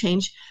mindset and a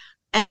change.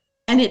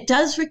 And it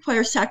does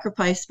require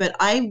sacrifice, but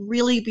I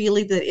really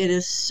believe that it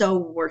is so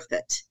worth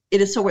it. It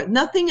is so worth it.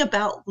 Nothing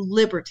about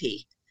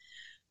liberty,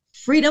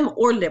 freedom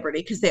or liberty,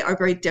 because they are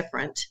very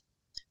different,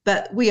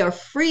 but we are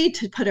free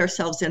to put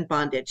ourselves in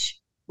bondage.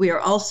 We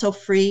are also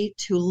free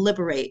to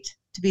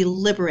be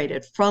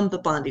liberated from the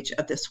bondage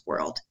of this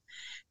world.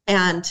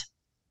 And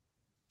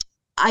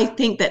I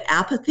think that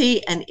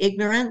apathy and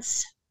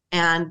ignorance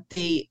and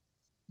the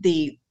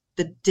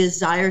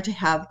desire to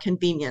have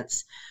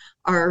convenience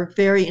are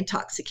very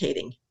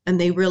intoxicating,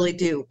 and they really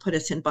do put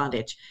us in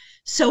bondage.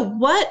 So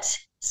what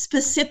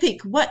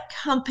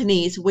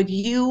companies would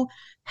you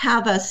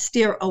have us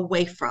steer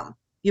away from?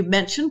 You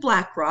mentioned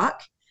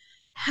BlackRock.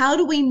 How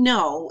do we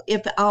know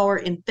if our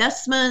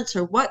investments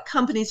or what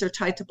companies are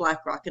tied to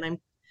BlackRock? And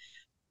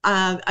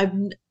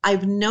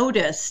I've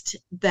noticed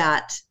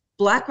that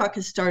BlackRock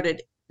has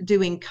started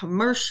doing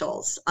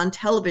commercials on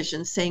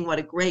television saying what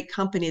a great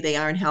company they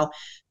are and how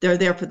they're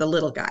there for the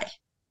little guy.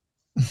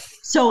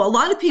 So a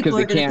lot of people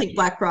are going to think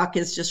BlackRock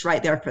is just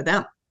right there for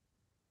them.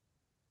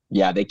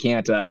 Yeah, they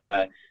can't.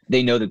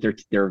 They know that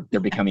they're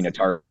becoming a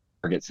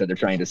target, so they're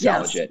trying to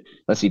salvage it.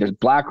 Let's see. There's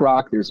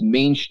BlackRock. There's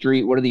Main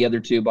Street. What are the other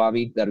two,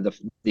 Bobby? That are the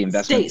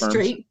investment firms? State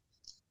Street.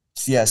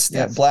 Yes,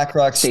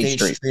 BlackRock, State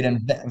Street,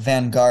 and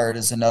Vanguard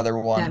is another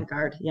one.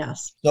 Vanguard,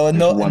 yes. So and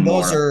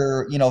those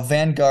are,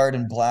 Vanguard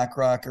and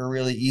BlackRock are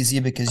really easy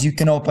because you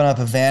can open up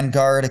a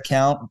Vanguard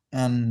account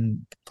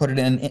and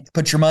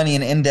put your money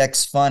in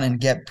index fund and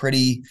get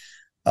pretty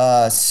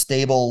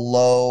stable,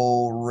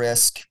 low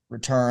risk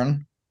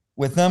return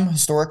with them,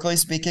 historically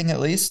speaking, at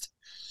least.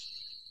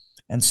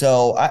 And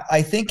so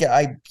I think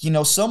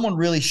someone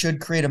really should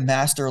create a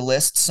master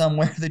list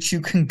somewhere that you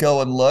can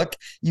go and look.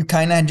 You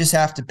kind of just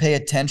have to pay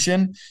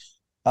attention.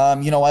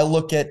 I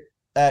look at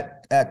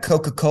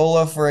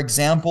Coca-Cola, for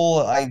example.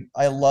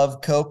 I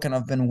love Coke, and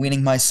I've been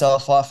weaning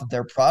myself off of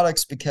their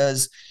products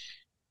because,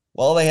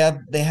 well, they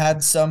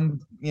had some,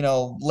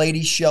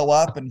 lady show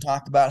up and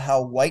talk about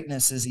how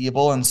whiteness is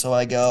evil. And so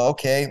I go,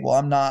 okay, well,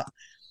 I'm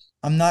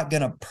not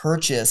going to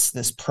purchase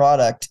this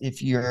product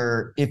if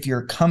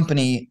your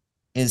company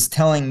is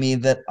telling me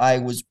that I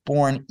was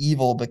born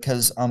evil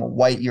because I'm a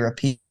white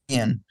European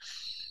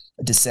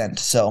descent.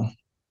 So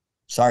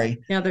sorry.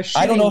 Yeah,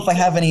 I don't know if I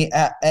have any,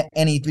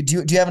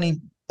 do you have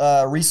any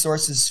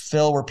resources,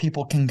 Phil, where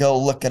people can go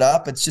look it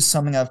up? It's just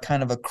something I've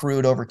kind of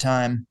accrued over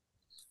time.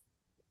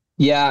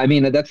 Yeah, I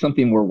mean, that's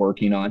something we're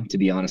working on, to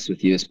be honest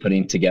with you, is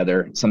putting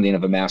together something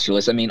of a master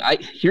list. I mean,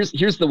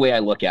 here's the way I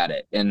look at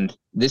it. And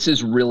this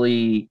is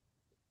really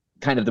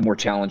kind of the more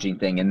challenging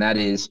thing. And that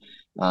is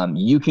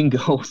you can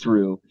go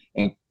through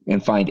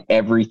and find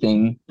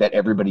everything that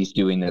everybody's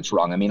doing that's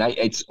wrong. I mean,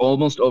 it's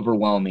almost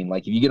overwhelming.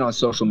 Like if you get on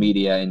social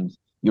media and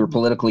you're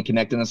politically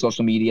connected on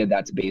social media,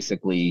 that's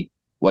basically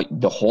what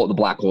the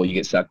black hole you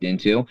get sucked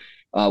into.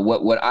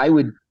 What I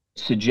would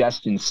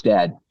suggest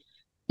instead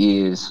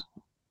is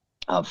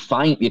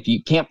if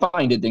you can't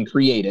find it, then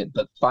create it,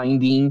 but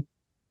putting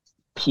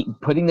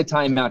the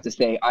time out to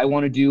say, I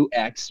want to do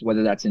X,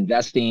 whether that's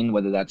investing,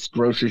 whether that's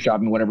grocery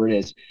shopping, whatever it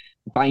is,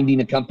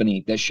 finding a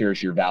company that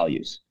shares your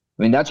values.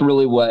 I mean, that's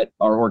really what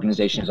our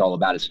organization is all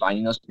about, is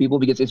finding those people,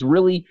 because it's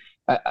really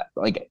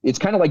it's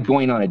kind of like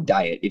going on a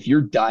diet. If your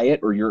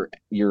diet or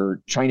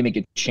you're trying to make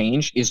a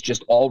change is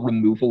just all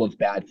removal of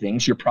bad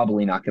things, you're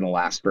probably not going to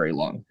last very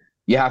long.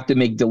 You have to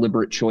make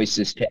deliberate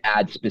choices to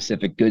add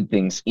specific good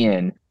things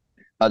in.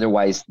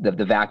 Otherwise, the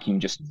vacuum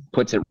just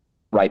puts it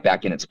right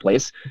back in its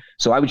place.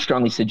 So I would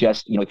strongly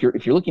suggest,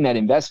 if you're looking at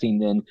investing,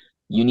 then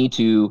you need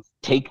to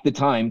take the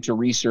time to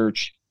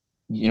research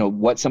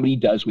what somebody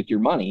does with your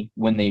money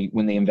when they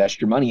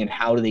invest your money, and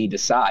how do they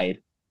decide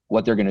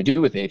what they're going to do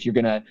with it. If you're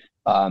going to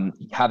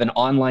have an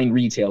online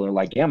retailer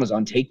like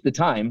Amazon, take the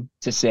time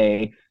to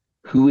say,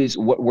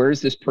 where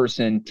is this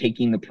person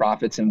taking the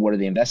profits and what are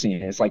they investing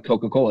in? It's like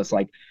Coca-Cola. It's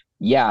like,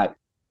 yeah,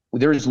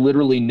 there is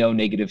literally no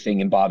negative thing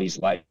in Bobby's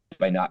life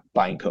by not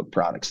buying Coke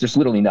products. There's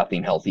literally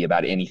nothing healthy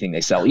about anything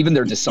they sell. Even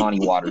their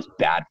Dasani water is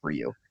bad for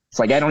you. It's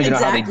like, I don't even know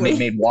how they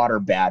made water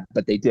bad,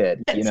 but they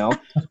did,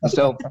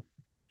 So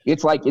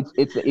it's like,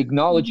 it's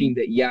acknowledging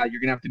that, yeah, you're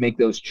going to have to make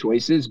those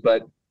choices,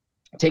 but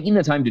taking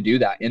the time to do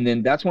that. And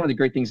then that's one of the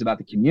great things about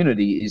the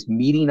community is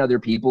meeting other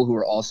people who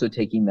are also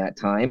taking that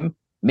time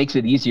makes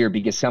it easier,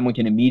 because someone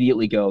can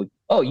immediately go,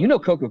 oh,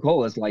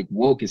 Coca-Cola is like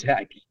woke as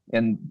heck.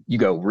 And you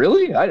go,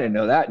 really? I didn't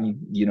know that. And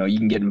you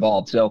can get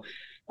involved. So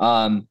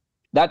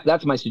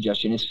that's my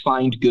suggestion, is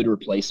find good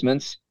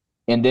replacements.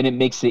 And then it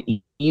makes it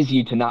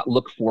easy to not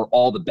look for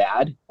all the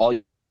bad. All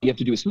you have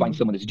to do is find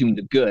someone who's doing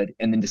the good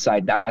and then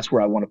decide that's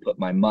where I want to put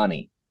my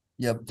money.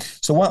 Yep.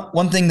 So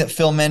one thing that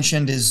Phil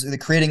mentioned is the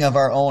creating of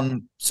our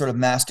own sort of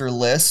master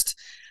list.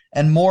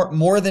 And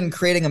more than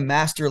creating a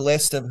master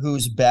list of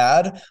who's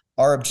bad,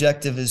 our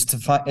objective is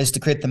to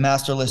create the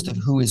master list of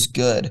who is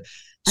good.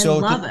 So I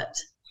love it.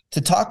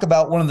 To talk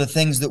about one of the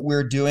things that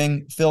we're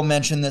doing, Phil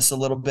mentioned this a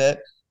little bit.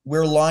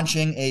 We're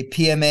launching a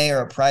PMA,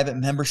 or a private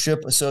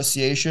membership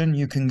association.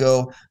 You can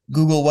go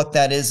Google what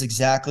that is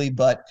exactly,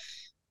 but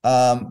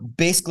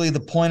basically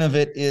the point of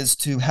it is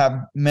to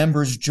have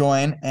members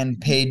join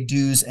and pay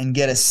dues and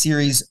get a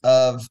series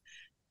of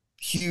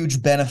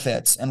huge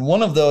benefits. And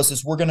one of those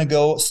is we're going to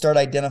go start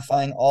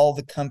identifying all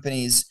the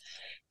companies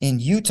in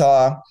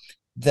Utah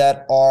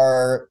that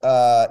are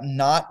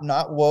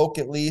not woke,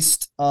 at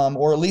least,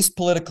 or at least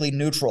politically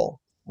neutral,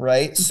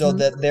 right? Mm-hmm. So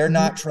that they're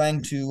not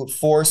trying to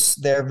force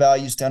their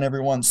values down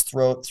everyone's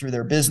throat through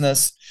their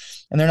business,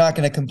 and they're not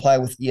going to comply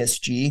with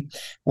ESG.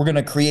 We're going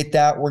to create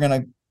that. We're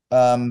going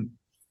to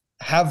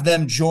have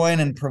them join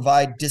and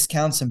provide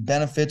discounts and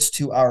benefits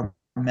to our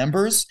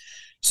members,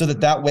 so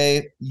that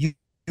way you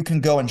can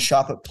go and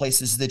shop at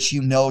places that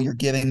you're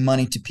giving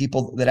money to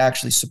people that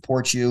actually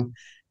support you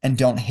and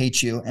don't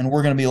hate you. And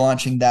we're going to be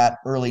launching that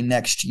early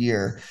next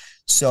year.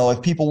 So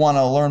if people want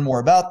to learn more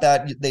about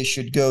that, they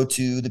should go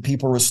to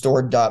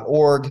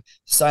thepeoplerestored.org,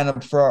 sign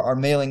up for our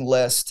mailing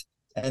list,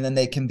 and then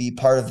they can be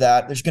part of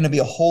that. There's going to be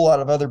a whole lot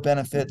of other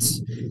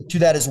benefits to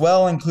that as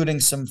well, including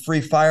some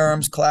free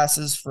firearms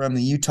classes from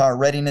the Utah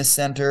Readiness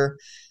Center,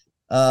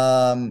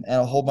 and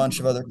a whole bunch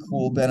of other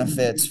cool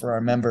benefits for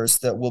our members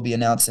that we'll be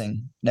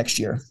announcing next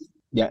year.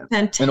 Yeah.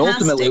 Fantastic. And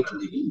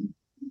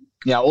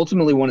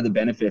ultimately one of the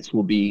benefits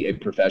will be a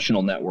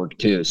professional network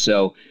too.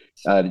 So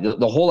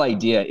the whole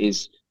idea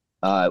is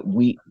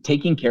we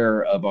taking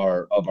care of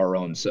our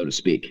own, so to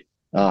speak.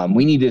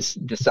 We need to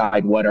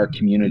decide what our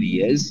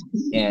community is,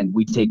 and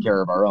we take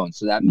care of our own.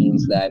 So that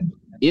means that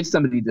if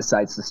somebody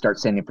decides to start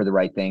standing for the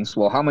right things,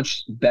 well, how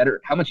much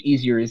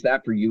easier is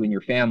that for you and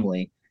your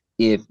family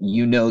if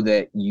you know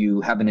that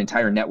you have an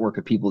entire network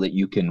of people that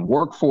you can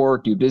work for,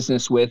 do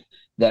business with,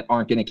 that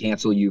aren't going to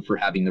cancel you for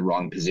having the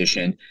wrong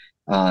position.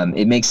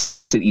 It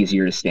makes it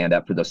easier to stand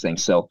up for those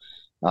things. So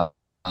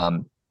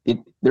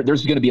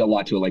there's going to be a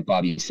lot to it, like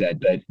Bobby said,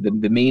 but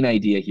the main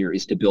idea here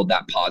is to build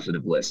that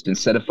positive list.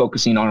 Instead of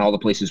focusing on all the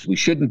places we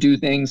shouldn't do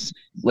things,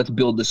 let's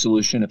build the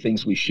solution of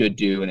things we should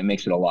do, and it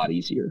makes it a lot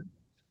easier.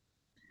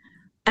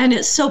 And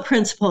it's so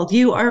principled.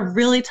 You are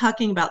really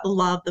talking about the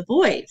law of the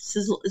void.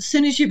 So as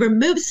soon as you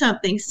remove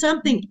something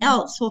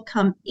else will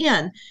come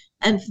in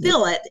and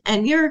fill it.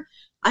 And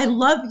I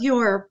love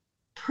your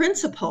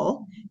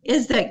principle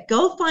is that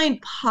go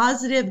find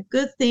positive,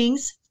 good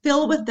things,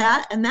 fill with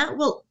that, and that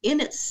will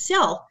in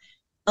itself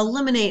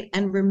eliminate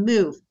and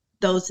remove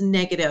those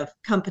negative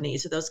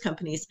companies or those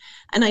companies.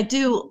 And I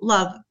do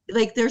love,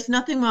 there's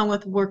nothing wrong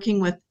with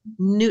working with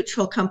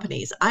neutral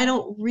companies. I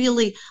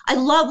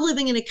love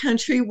living in a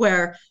country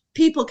where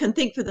people can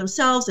think for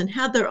themselves and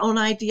have their own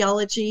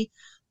ideology.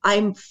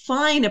 I'm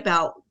fine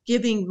about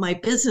giving my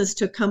business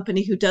to a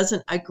company who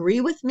doesn't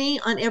agree with me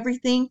on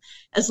everything,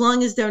 as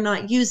long as they're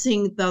not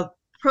using the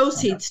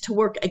proceeds to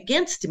work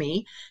against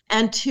me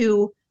and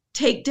to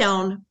take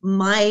down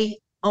my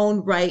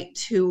own right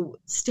to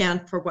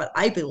stand for what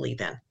I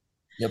believe in.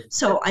 Yep.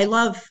 So I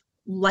love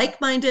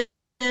like-minded,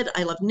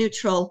 I love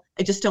neutral.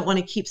 I just don't want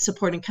to keep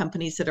supporting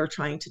companies that are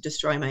trying to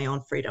destroy my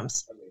own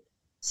freedoms.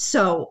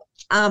 So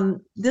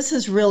this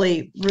is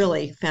really,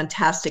 really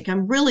fantastic.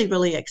 I'm really,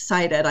 really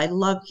excited. I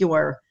love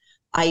your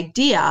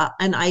idea.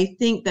 And I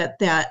think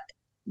that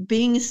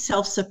being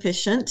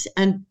self-sufficient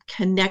and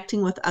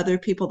connecting with other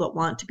people that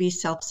want to be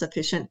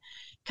self-sufficient,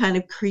 kind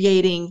of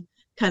creating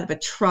kind of a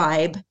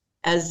tribe,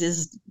 as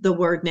is the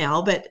word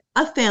now, but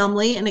a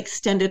family, an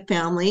extended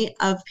family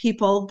of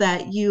people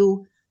that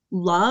you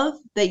love,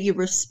 that you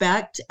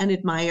respect and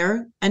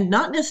admire, and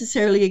not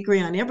necessarily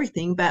agree on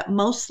everything, but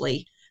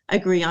mostly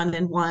agree on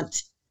and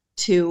want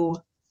to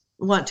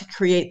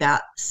create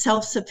that.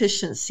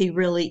 Self-sufficiency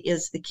really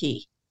is the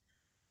key.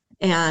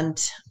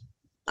 And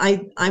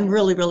I'm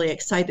really, really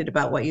excited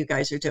about what you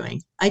guys are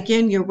doing.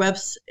 Again, your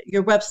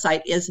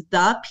website is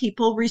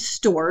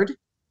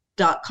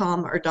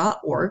thepeoplerestored.com or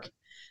 .org.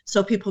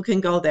 So people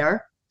can go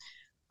there.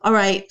 All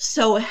right.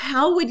 So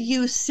how would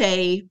you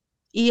say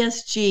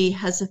ESG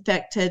has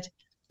affected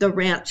the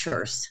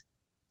ranchers?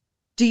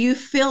 Do you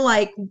feel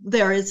like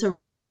there is a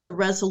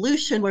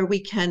resolution where we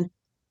can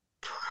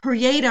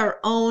create our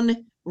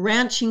own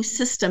ranching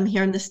system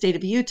here in the state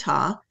of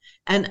Utah,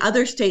 and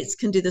other states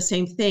can do the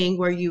same thing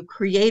where you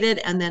create it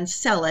and then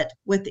sell it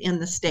within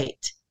the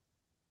state?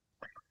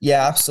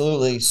 Yeah,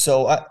 absolutely.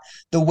 So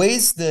the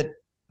ways that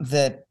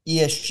that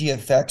ESG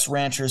affects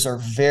ranchers are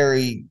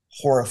very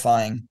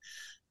horrifying.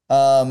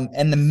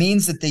 And the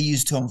means that they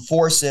use to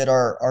enforce it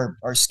are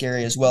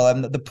scary as well.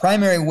 The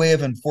primary way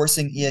of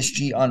enforcing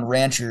ESG on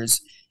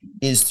ranchers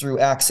is through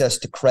access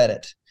to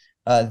credit.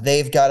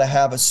 They've got to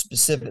have a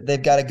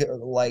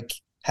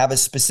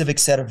specific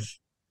set of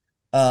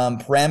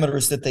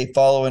parameters that they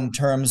follow in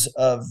terms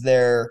of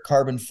their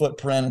carbon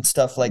footprint and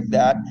stuff like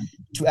that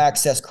to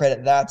access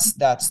credit.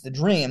 That's the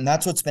dream.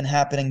 That's what's been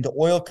happening to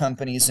oil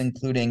companies,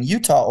 including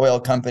Utah oil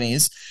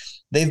companies.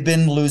 They've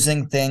been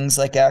losing things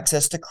like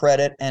access to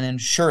credit and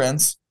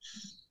insurance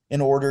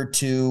in order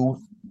to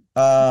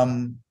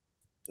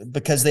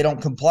because they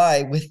don't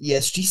comply with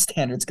ESG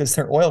standards because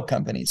they're oil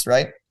companies,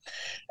 right?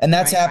 And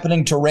that's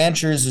happening to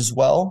ranchers as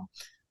well.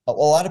 A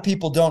lot of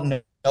people don't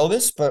know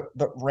this, but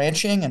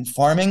ranching and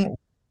farming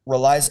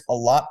relies a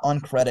lot on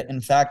credit.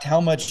 In fact,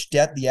 how much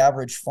debt the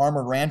average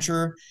farmer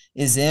rancher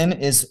is in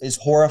is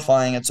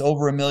horrifying. It's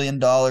over $1 million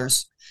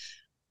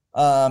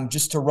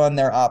just to run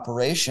their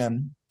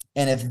operation.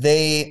 And if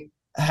they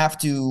have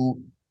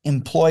to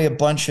employ a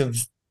bunch of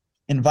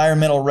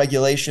environmental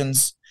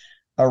regulations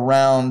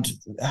around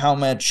how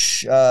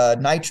much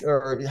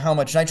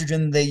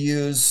nitrogen they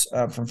use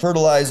from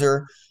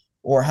fertilizer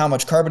or how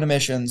much carbon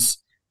emissions,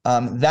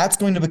 that's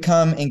going to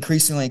become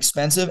increasingly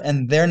expensive,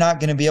 and they're not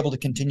going to be able to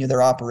continue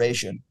their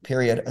operation,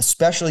 period,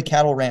 especially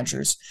cattle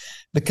ranchers,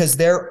 because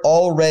they're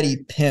already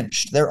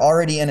pinched. They're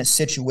already in a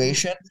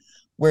situation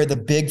where the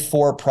big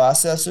four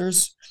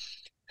processors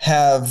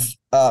have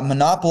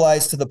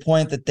monopolized to the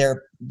point that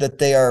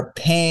they are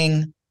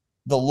paying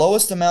the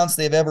lowest amounts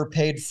they've ever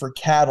paid for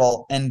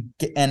cattle and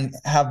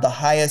have the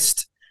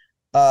highest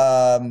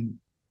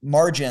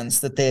margins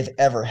that they've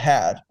ever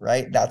had,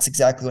 right? That's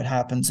exactly what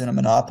happens in a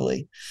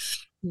monopoly.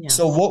 Yes.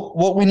 So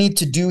what we need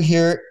to do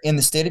here in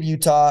the state of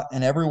Utah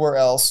and everywhere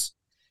else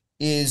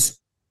is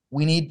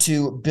we need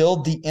to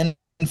build the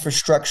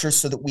infrastructure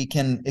so that we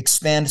can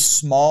expand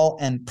small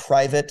and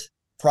private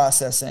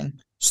processing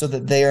so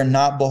that they are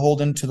not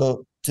beholden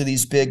to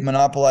these big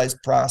monopolized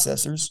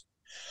processors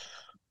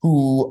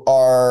who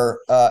are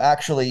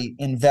actually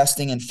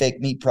investing in fake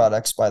meat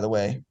products, by the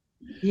way.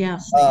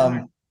 Yes, they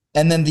are.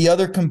 And then the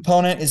other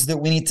component is that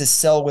we need to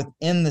sell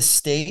within the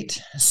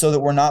state so that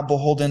we're not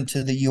beholden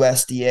to the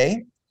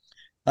USDA,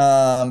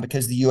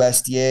 because the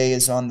USDA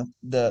is on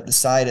the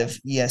side of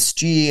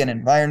ESG and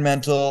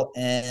environmental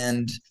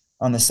and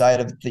on the side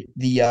of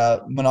the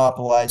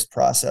monopolized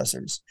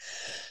processors.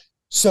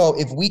 So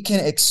if we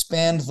can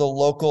expand the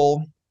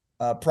local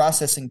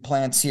processing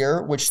plants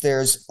here, which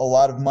there's a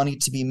lot of money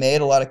to be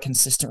made, a lot of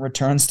consistent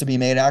returns to be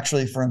made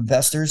actually for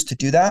investors to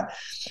do that,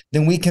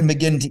 then we can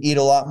begin to eat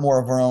a lot more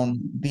of our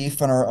own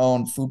beef and our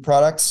own food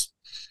products.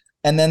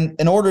 And then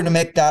in order to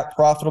make that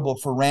profitable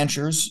for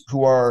ranchers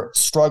who are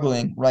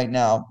struggling right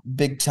now,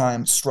 big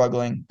time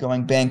struggling,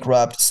 going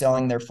bankrupt,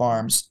 selling their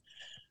farms,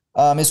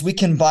 is we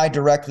can buy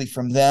directly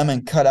from them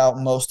and cut out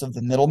most of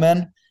the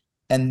middlemen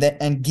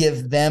and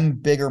give them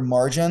bigger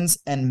margins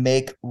and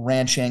make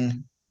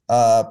ranching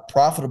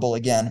profitable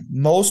again.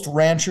 Most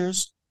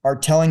ranchers are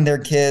telling their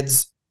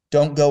kids,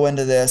 don't go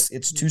into this.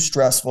 It's too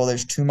stressful.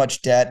 There's too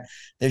much debt.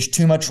 There's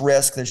too much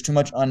risk. There's too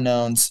much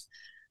unknowns.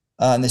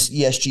 And this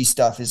ESG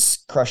stuff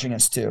is crushing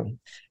us too.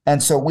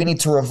 And so we need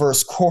to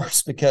reverse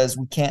course because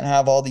we can't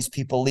have all these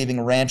people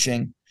leaving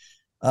ranching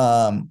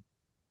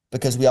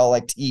because we all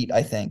like to eat,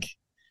 I think.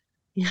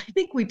 Yeah, I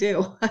think we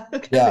do.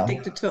 I'm kind of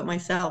addicted to it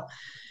myself.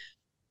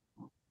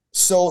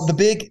 So the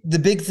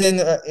big thing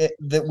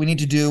that we need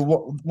to do,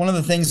 one of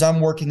the things I'm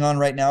working on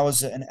right now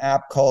is an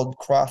app called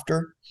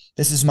Crofter.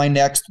 This is my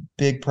next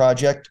big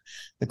project.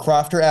 The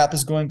Crofter app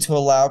is going to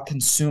allow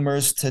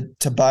consumers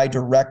to buy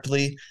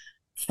directly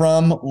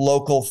from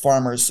local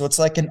farmers. So it's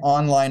like an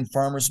online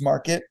farmers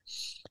market.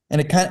 And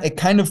it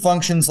kind of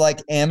functions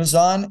like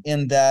Amazon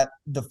in that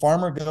the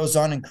farmer goes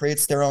on and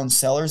creates their own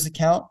seller's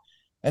account.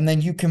 And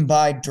then you can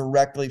buy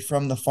directly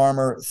from the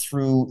farmer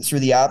through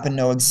the app and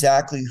know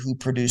exactly who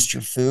produced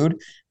your food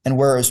and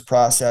where it was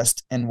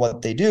processed and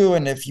what they do.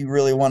 And if you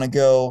really want to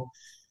go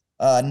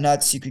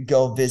nuts, you could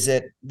go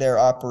visit their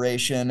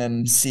operation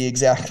and see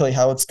exactly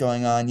how it's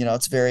going on. You know,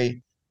 it's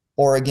very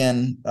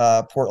Oregon,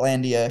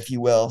 Portlandia, if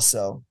you will.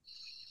 So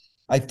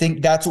I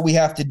think that's what we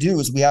have to do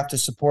is we have to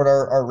support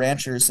our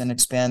ranchers and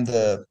expand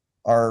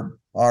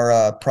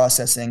our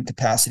processing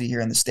capacity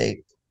here in the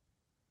state.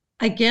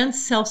 Again,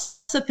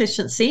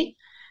 self-sufficiency.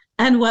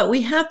 And what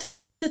we have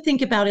to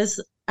think about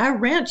is our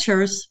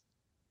ranchers,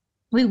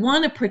 we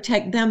want to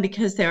protect them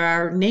because they're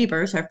our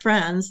neighbors, our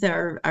friends,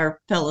 they're our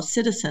fellow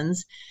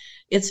citizens.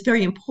 It's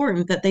very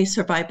important that they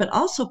survive, but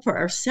also for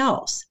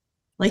ourselves.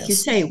 Like you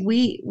say,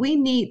 we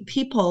need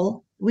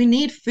people, we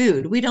need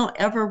food. We don't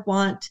ever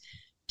want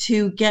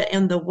to get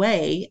in the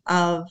way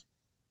of,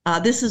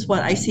 this is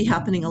what I see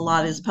happening a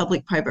lot is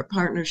public-private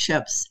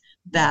partnerships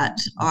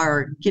that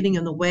are getting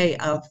in the way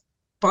of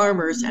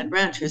farmers and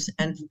ranchers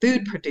and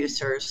food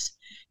producers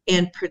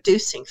in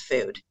producing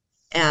food.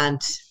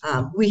 And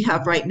we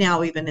have right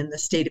now, even in the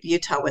state of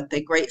Utah with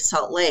the Great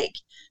Salt Lake,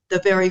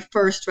 the very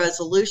first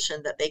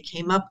resolution that they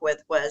came up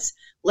with was,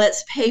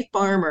 let's pay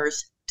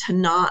farmers to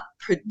not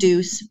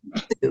produce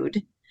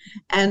food,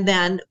 and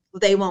then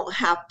they won't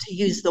have to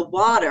use the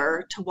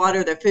water to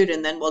water their food,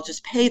 and then we'll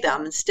just pay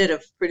them instead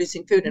of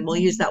producing food, and we'll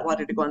use that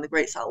water to go in the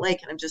Great Salt Lake.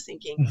 And I'm just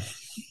thinking,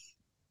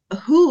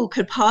 who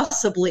could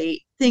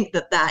possibly think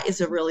that that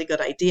is a really good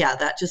idea?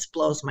 That just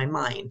blows my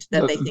mind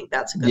that they think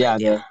that's a good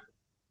idea.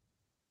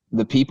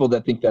 The people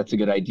that think that's a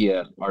good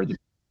idea are the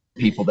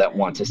people that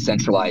want to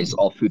centralize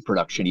all food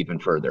production even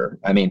further.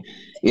 I mean,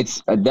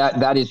 it's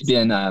that has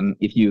been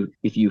if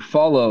you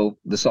follow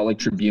the Salt Lake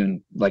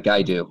Tribune like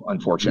I do,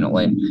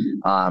 unfortunately,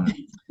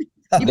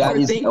 that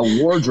is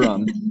a war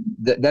drum.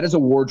 That is a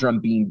war drum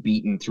being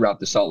beaten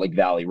throughout the Salt Lake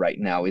Valley right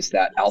now. Is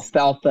that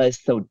alfalfa is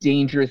so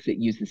dangerous? It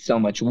uses so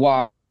much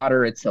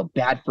water. It's so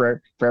bad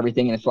for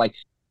everything. And it's like,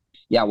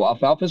 yeah, well,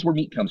 alfalfa is where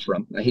meat comes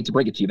from. I hate to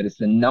break it to you, but it's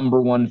the number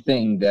one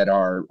thing that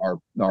our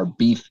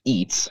beef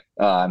eats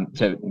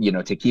to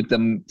get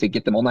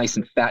them all nice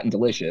and fat and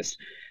delicious.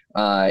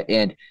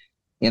 And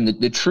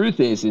the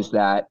truth is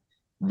that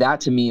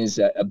to me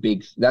is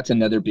that's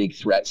another big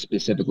threat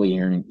specifically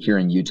here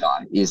in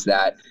Utah, is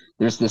that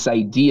there's this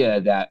idea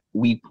that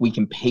we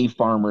can pay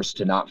farmers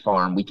to not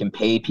farm. We can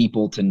pay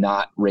people to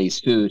not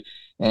raise food.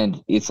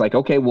 And it's like,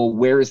 okay, well,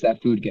 where is that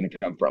food going to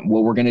come from?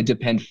 Well, we're going to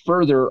depend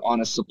further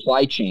on a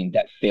supply chain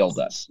that failed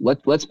us.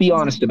 Let's be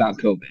honest about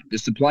COVID. The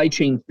supply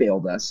chain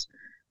failed us.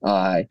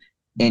 And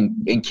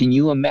can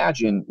you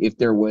imagine if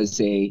there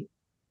was a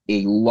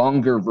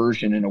longer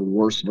version and a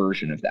worse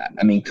version of that?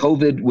 I mean,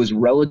 COVID was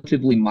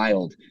relatively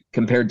mild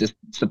compared to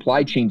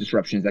supply chain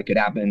disruptions that could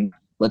happen,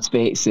 let's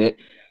face it,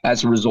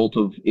 as a result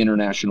of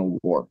international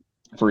war,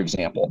 for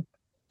example.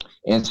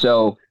 And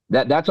so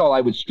that's all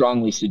I would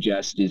strongly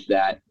suggest, is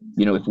that,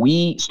 if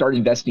we start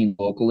investing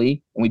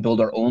locally and we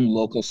build our own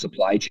local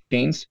supply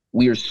chains,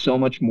 we are so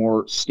much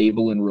more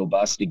stable and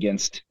robust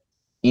against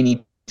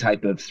any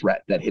type of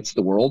threat that hits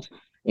the world.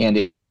 And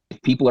if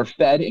people are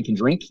fed and can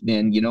drink,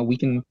 then, we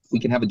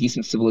can have a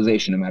decent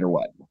civilization no matter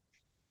what.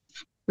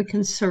 We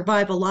can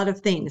survive a lot of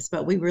things,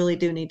 but we really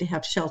do need to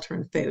have shelter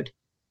and food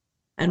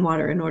and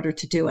water in order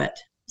to do it.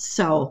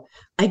 So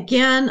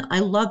again, I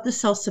love the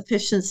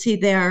self-sufficiency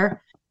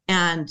there.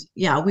 And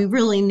yeah, we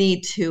really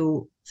need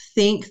to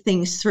think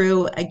things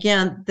through.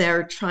 Again,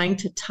 they're trying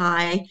to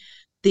tie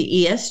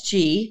the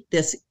ESG,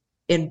 this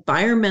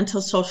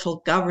environmental social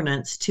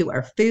governance, to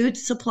our food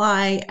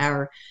supply,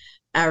 our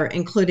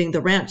including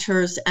the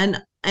ranchers,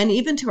 and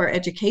even to our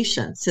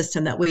education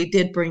system that we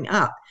did bring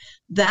up.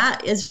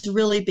 That is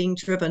really being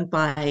driven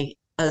by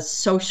a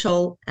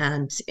social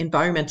and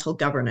environmental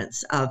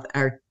governance of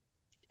our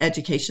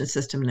education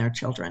system and our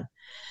children.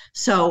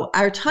 So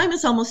our time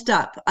is almost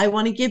up. I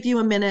want to give you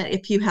a minute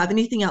if you have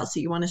anything else that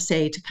you want to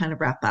say to kind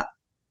of wrap up.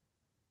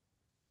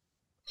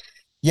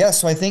 Yeah,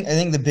 so I think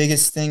the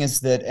biggest thing is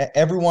that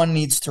everyone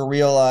needs to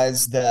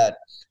realize that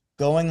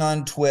going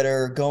on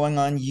Twitter, going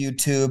on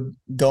YouTube,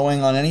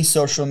 going on any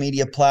social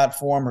media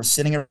platform, or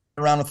sitting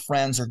around with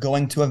friends, or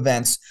going to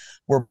events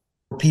where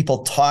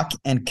people talk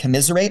and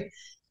commiserate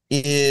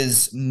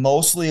is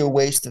mostly a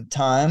waste of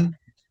time.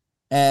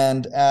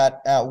 And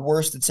at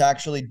worst, it's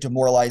actually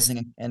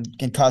demoralizing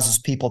and causes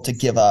people to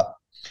give up.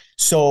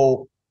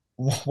 So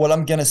what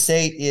I'm going to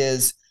say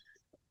is,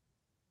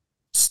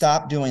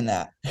 stop doing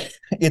that.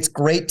 It's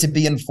great to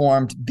be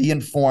informed,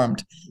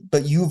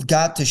 but you've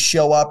got to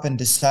show up and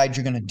decide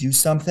you're going to do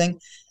something.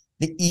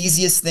 The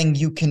easiest thing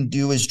you can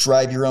do is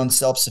drive your own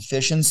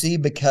self-sufficiency,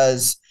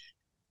 because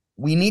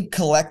we need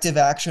collective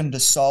action to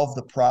solve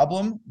the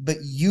problem, but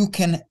you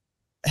can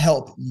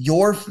help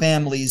your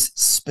family's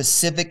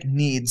specific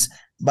needs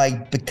by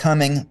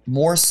becoming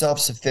more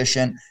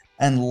self-sufficient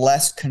and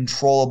less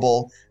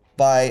controllable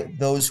by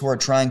those who are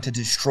trying to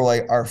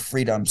destroy our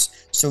freedoms.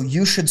 So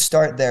you should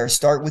start there.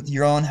 Start with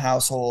your own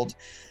household.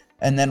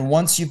 And then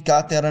once you've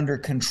got that under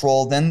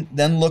control, then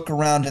look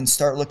around and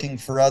start looking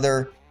for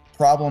other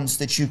problems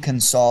that you can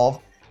solve.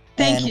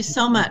 Thank you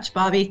so much,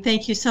 Bobby.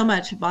 Thank you so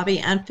much, Bobby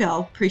and Phil.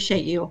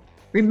 Appreciate you.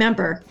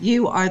 Remember,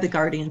 you are the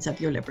guardians of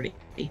your liberty.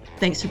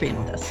 Thanks for being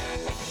with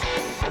us.